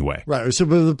pay anyway. Right. So,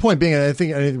 but the point being,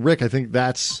 Rick, I think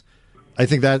that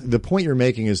the point you're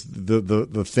making is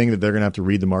the thing that they're going to have to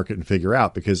read the market and figure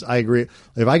out, because I agree.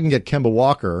 If I can get Kemba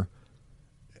Walker,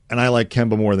 and I like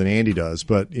Kemba more than Andy does,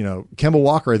 but Kemba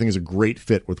Walker I think is a great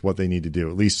fit with what they need to do,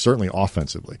 at least certainly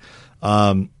offensively,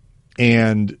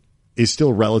 and is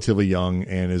still relatively young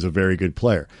and is a very good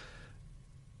player.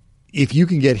 If you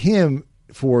can get him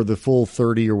for the full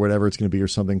 30 or whatever it's going to be or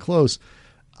something close,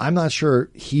 I'm not sure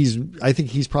I think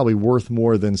he's probably worth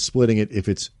more than splitting it if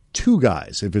it's two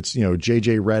guys, if it's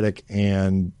JJ Redick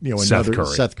and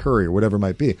Seth Curry or whatever it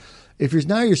might be. If you're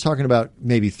talking about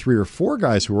maybe 3 or 4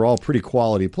 guys who are all pretty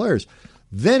quality players,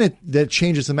 then that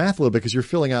changes the math a little bit, because you're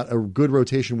filling out a good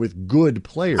rotation with good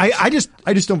players. I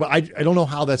don't know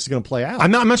how that's going to play out.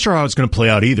 I'm not sure how it's going to play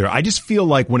out either. I just feel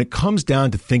like when it comes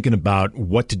down to thinking about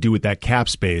what to do with that cap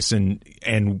space and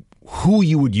who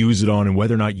you would use it on and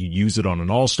whether or not you use it on an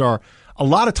all-star, a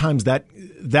lot of times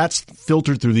that's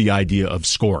filtered through the idea of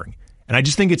scoring. And I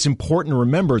just think it's important to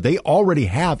remember they already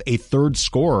have a third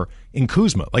scorer in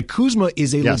Kuzma. Like, Kuzma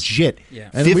is a legit. Yeah.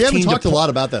 And we haven't talked a lot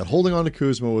about that. Holding on to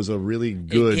Kuzma was a really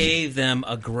good. It gave them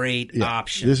a great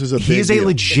option. This is He is a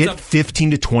legit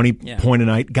 15 to 20 point a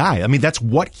night guy. I mean, that's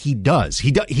what he does.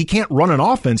 He can't run an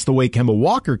offense the way Kemba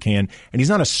Walker can, and he's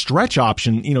not a stretch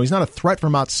option. He's not a threat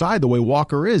from outside the way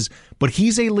Walker is, but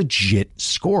he's a legit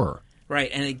scorer. Right,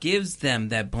 and it gives them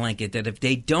that blanket that if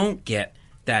they don't get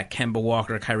that Kemba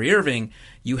Walker, Kyrie Irving,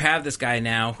 you have this guy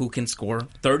now who can score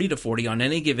 30 to 40 on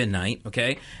any given night,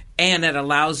 okay? And that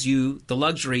allows you the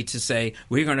luxury to say,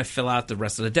 we're going to fill out the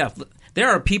rest of the depth. There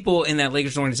are people in that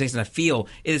Lakers organization that feel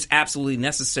it is absolutely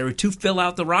necessary to fill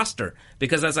out the roster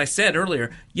because, as I said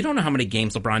earlier, you don't know how many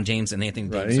games LeBron James and Anthony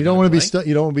Davis. Right, and you don't want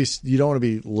to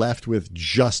be left with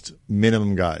just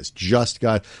minimum guys, just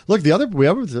guys. Look, we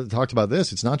haven't talked about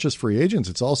this. It's not just free agents.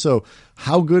 It's also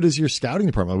how good is your scouting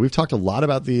department. We've talked a lot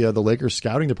about the Lakers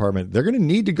scouting department. They're going to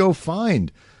need to go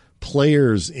find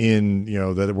players in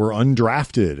that were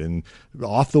undrafted and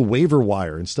off the waiver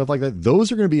wire and stuff like that.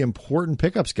 Those are going to be important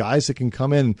pickups, guys that can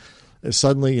come in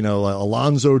suddenly.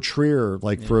 Lonzo Trier,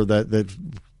 for that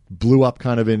blew up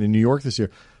kind of in New York this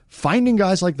year. Finding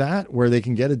guys like that where they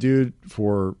can get a dude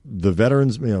for the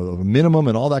veterans, minimum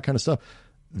and all that kind of stuff.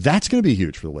 That's going to be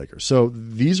huge for the Lakers. So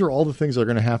these are all the things they're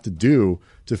going to have to do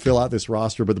to fill out this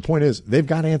roster. But the point is, they've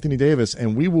got Anthony Davis,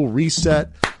 and we will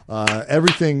reset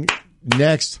everything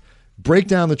next. Break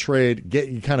down the trade, get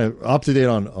you kind of up to date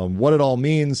on what it all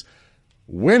means,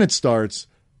 when it starts,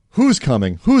 who's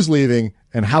coming, who's leaving,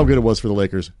 and how good it was for the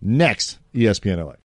Lakers. Next, ESPN LA.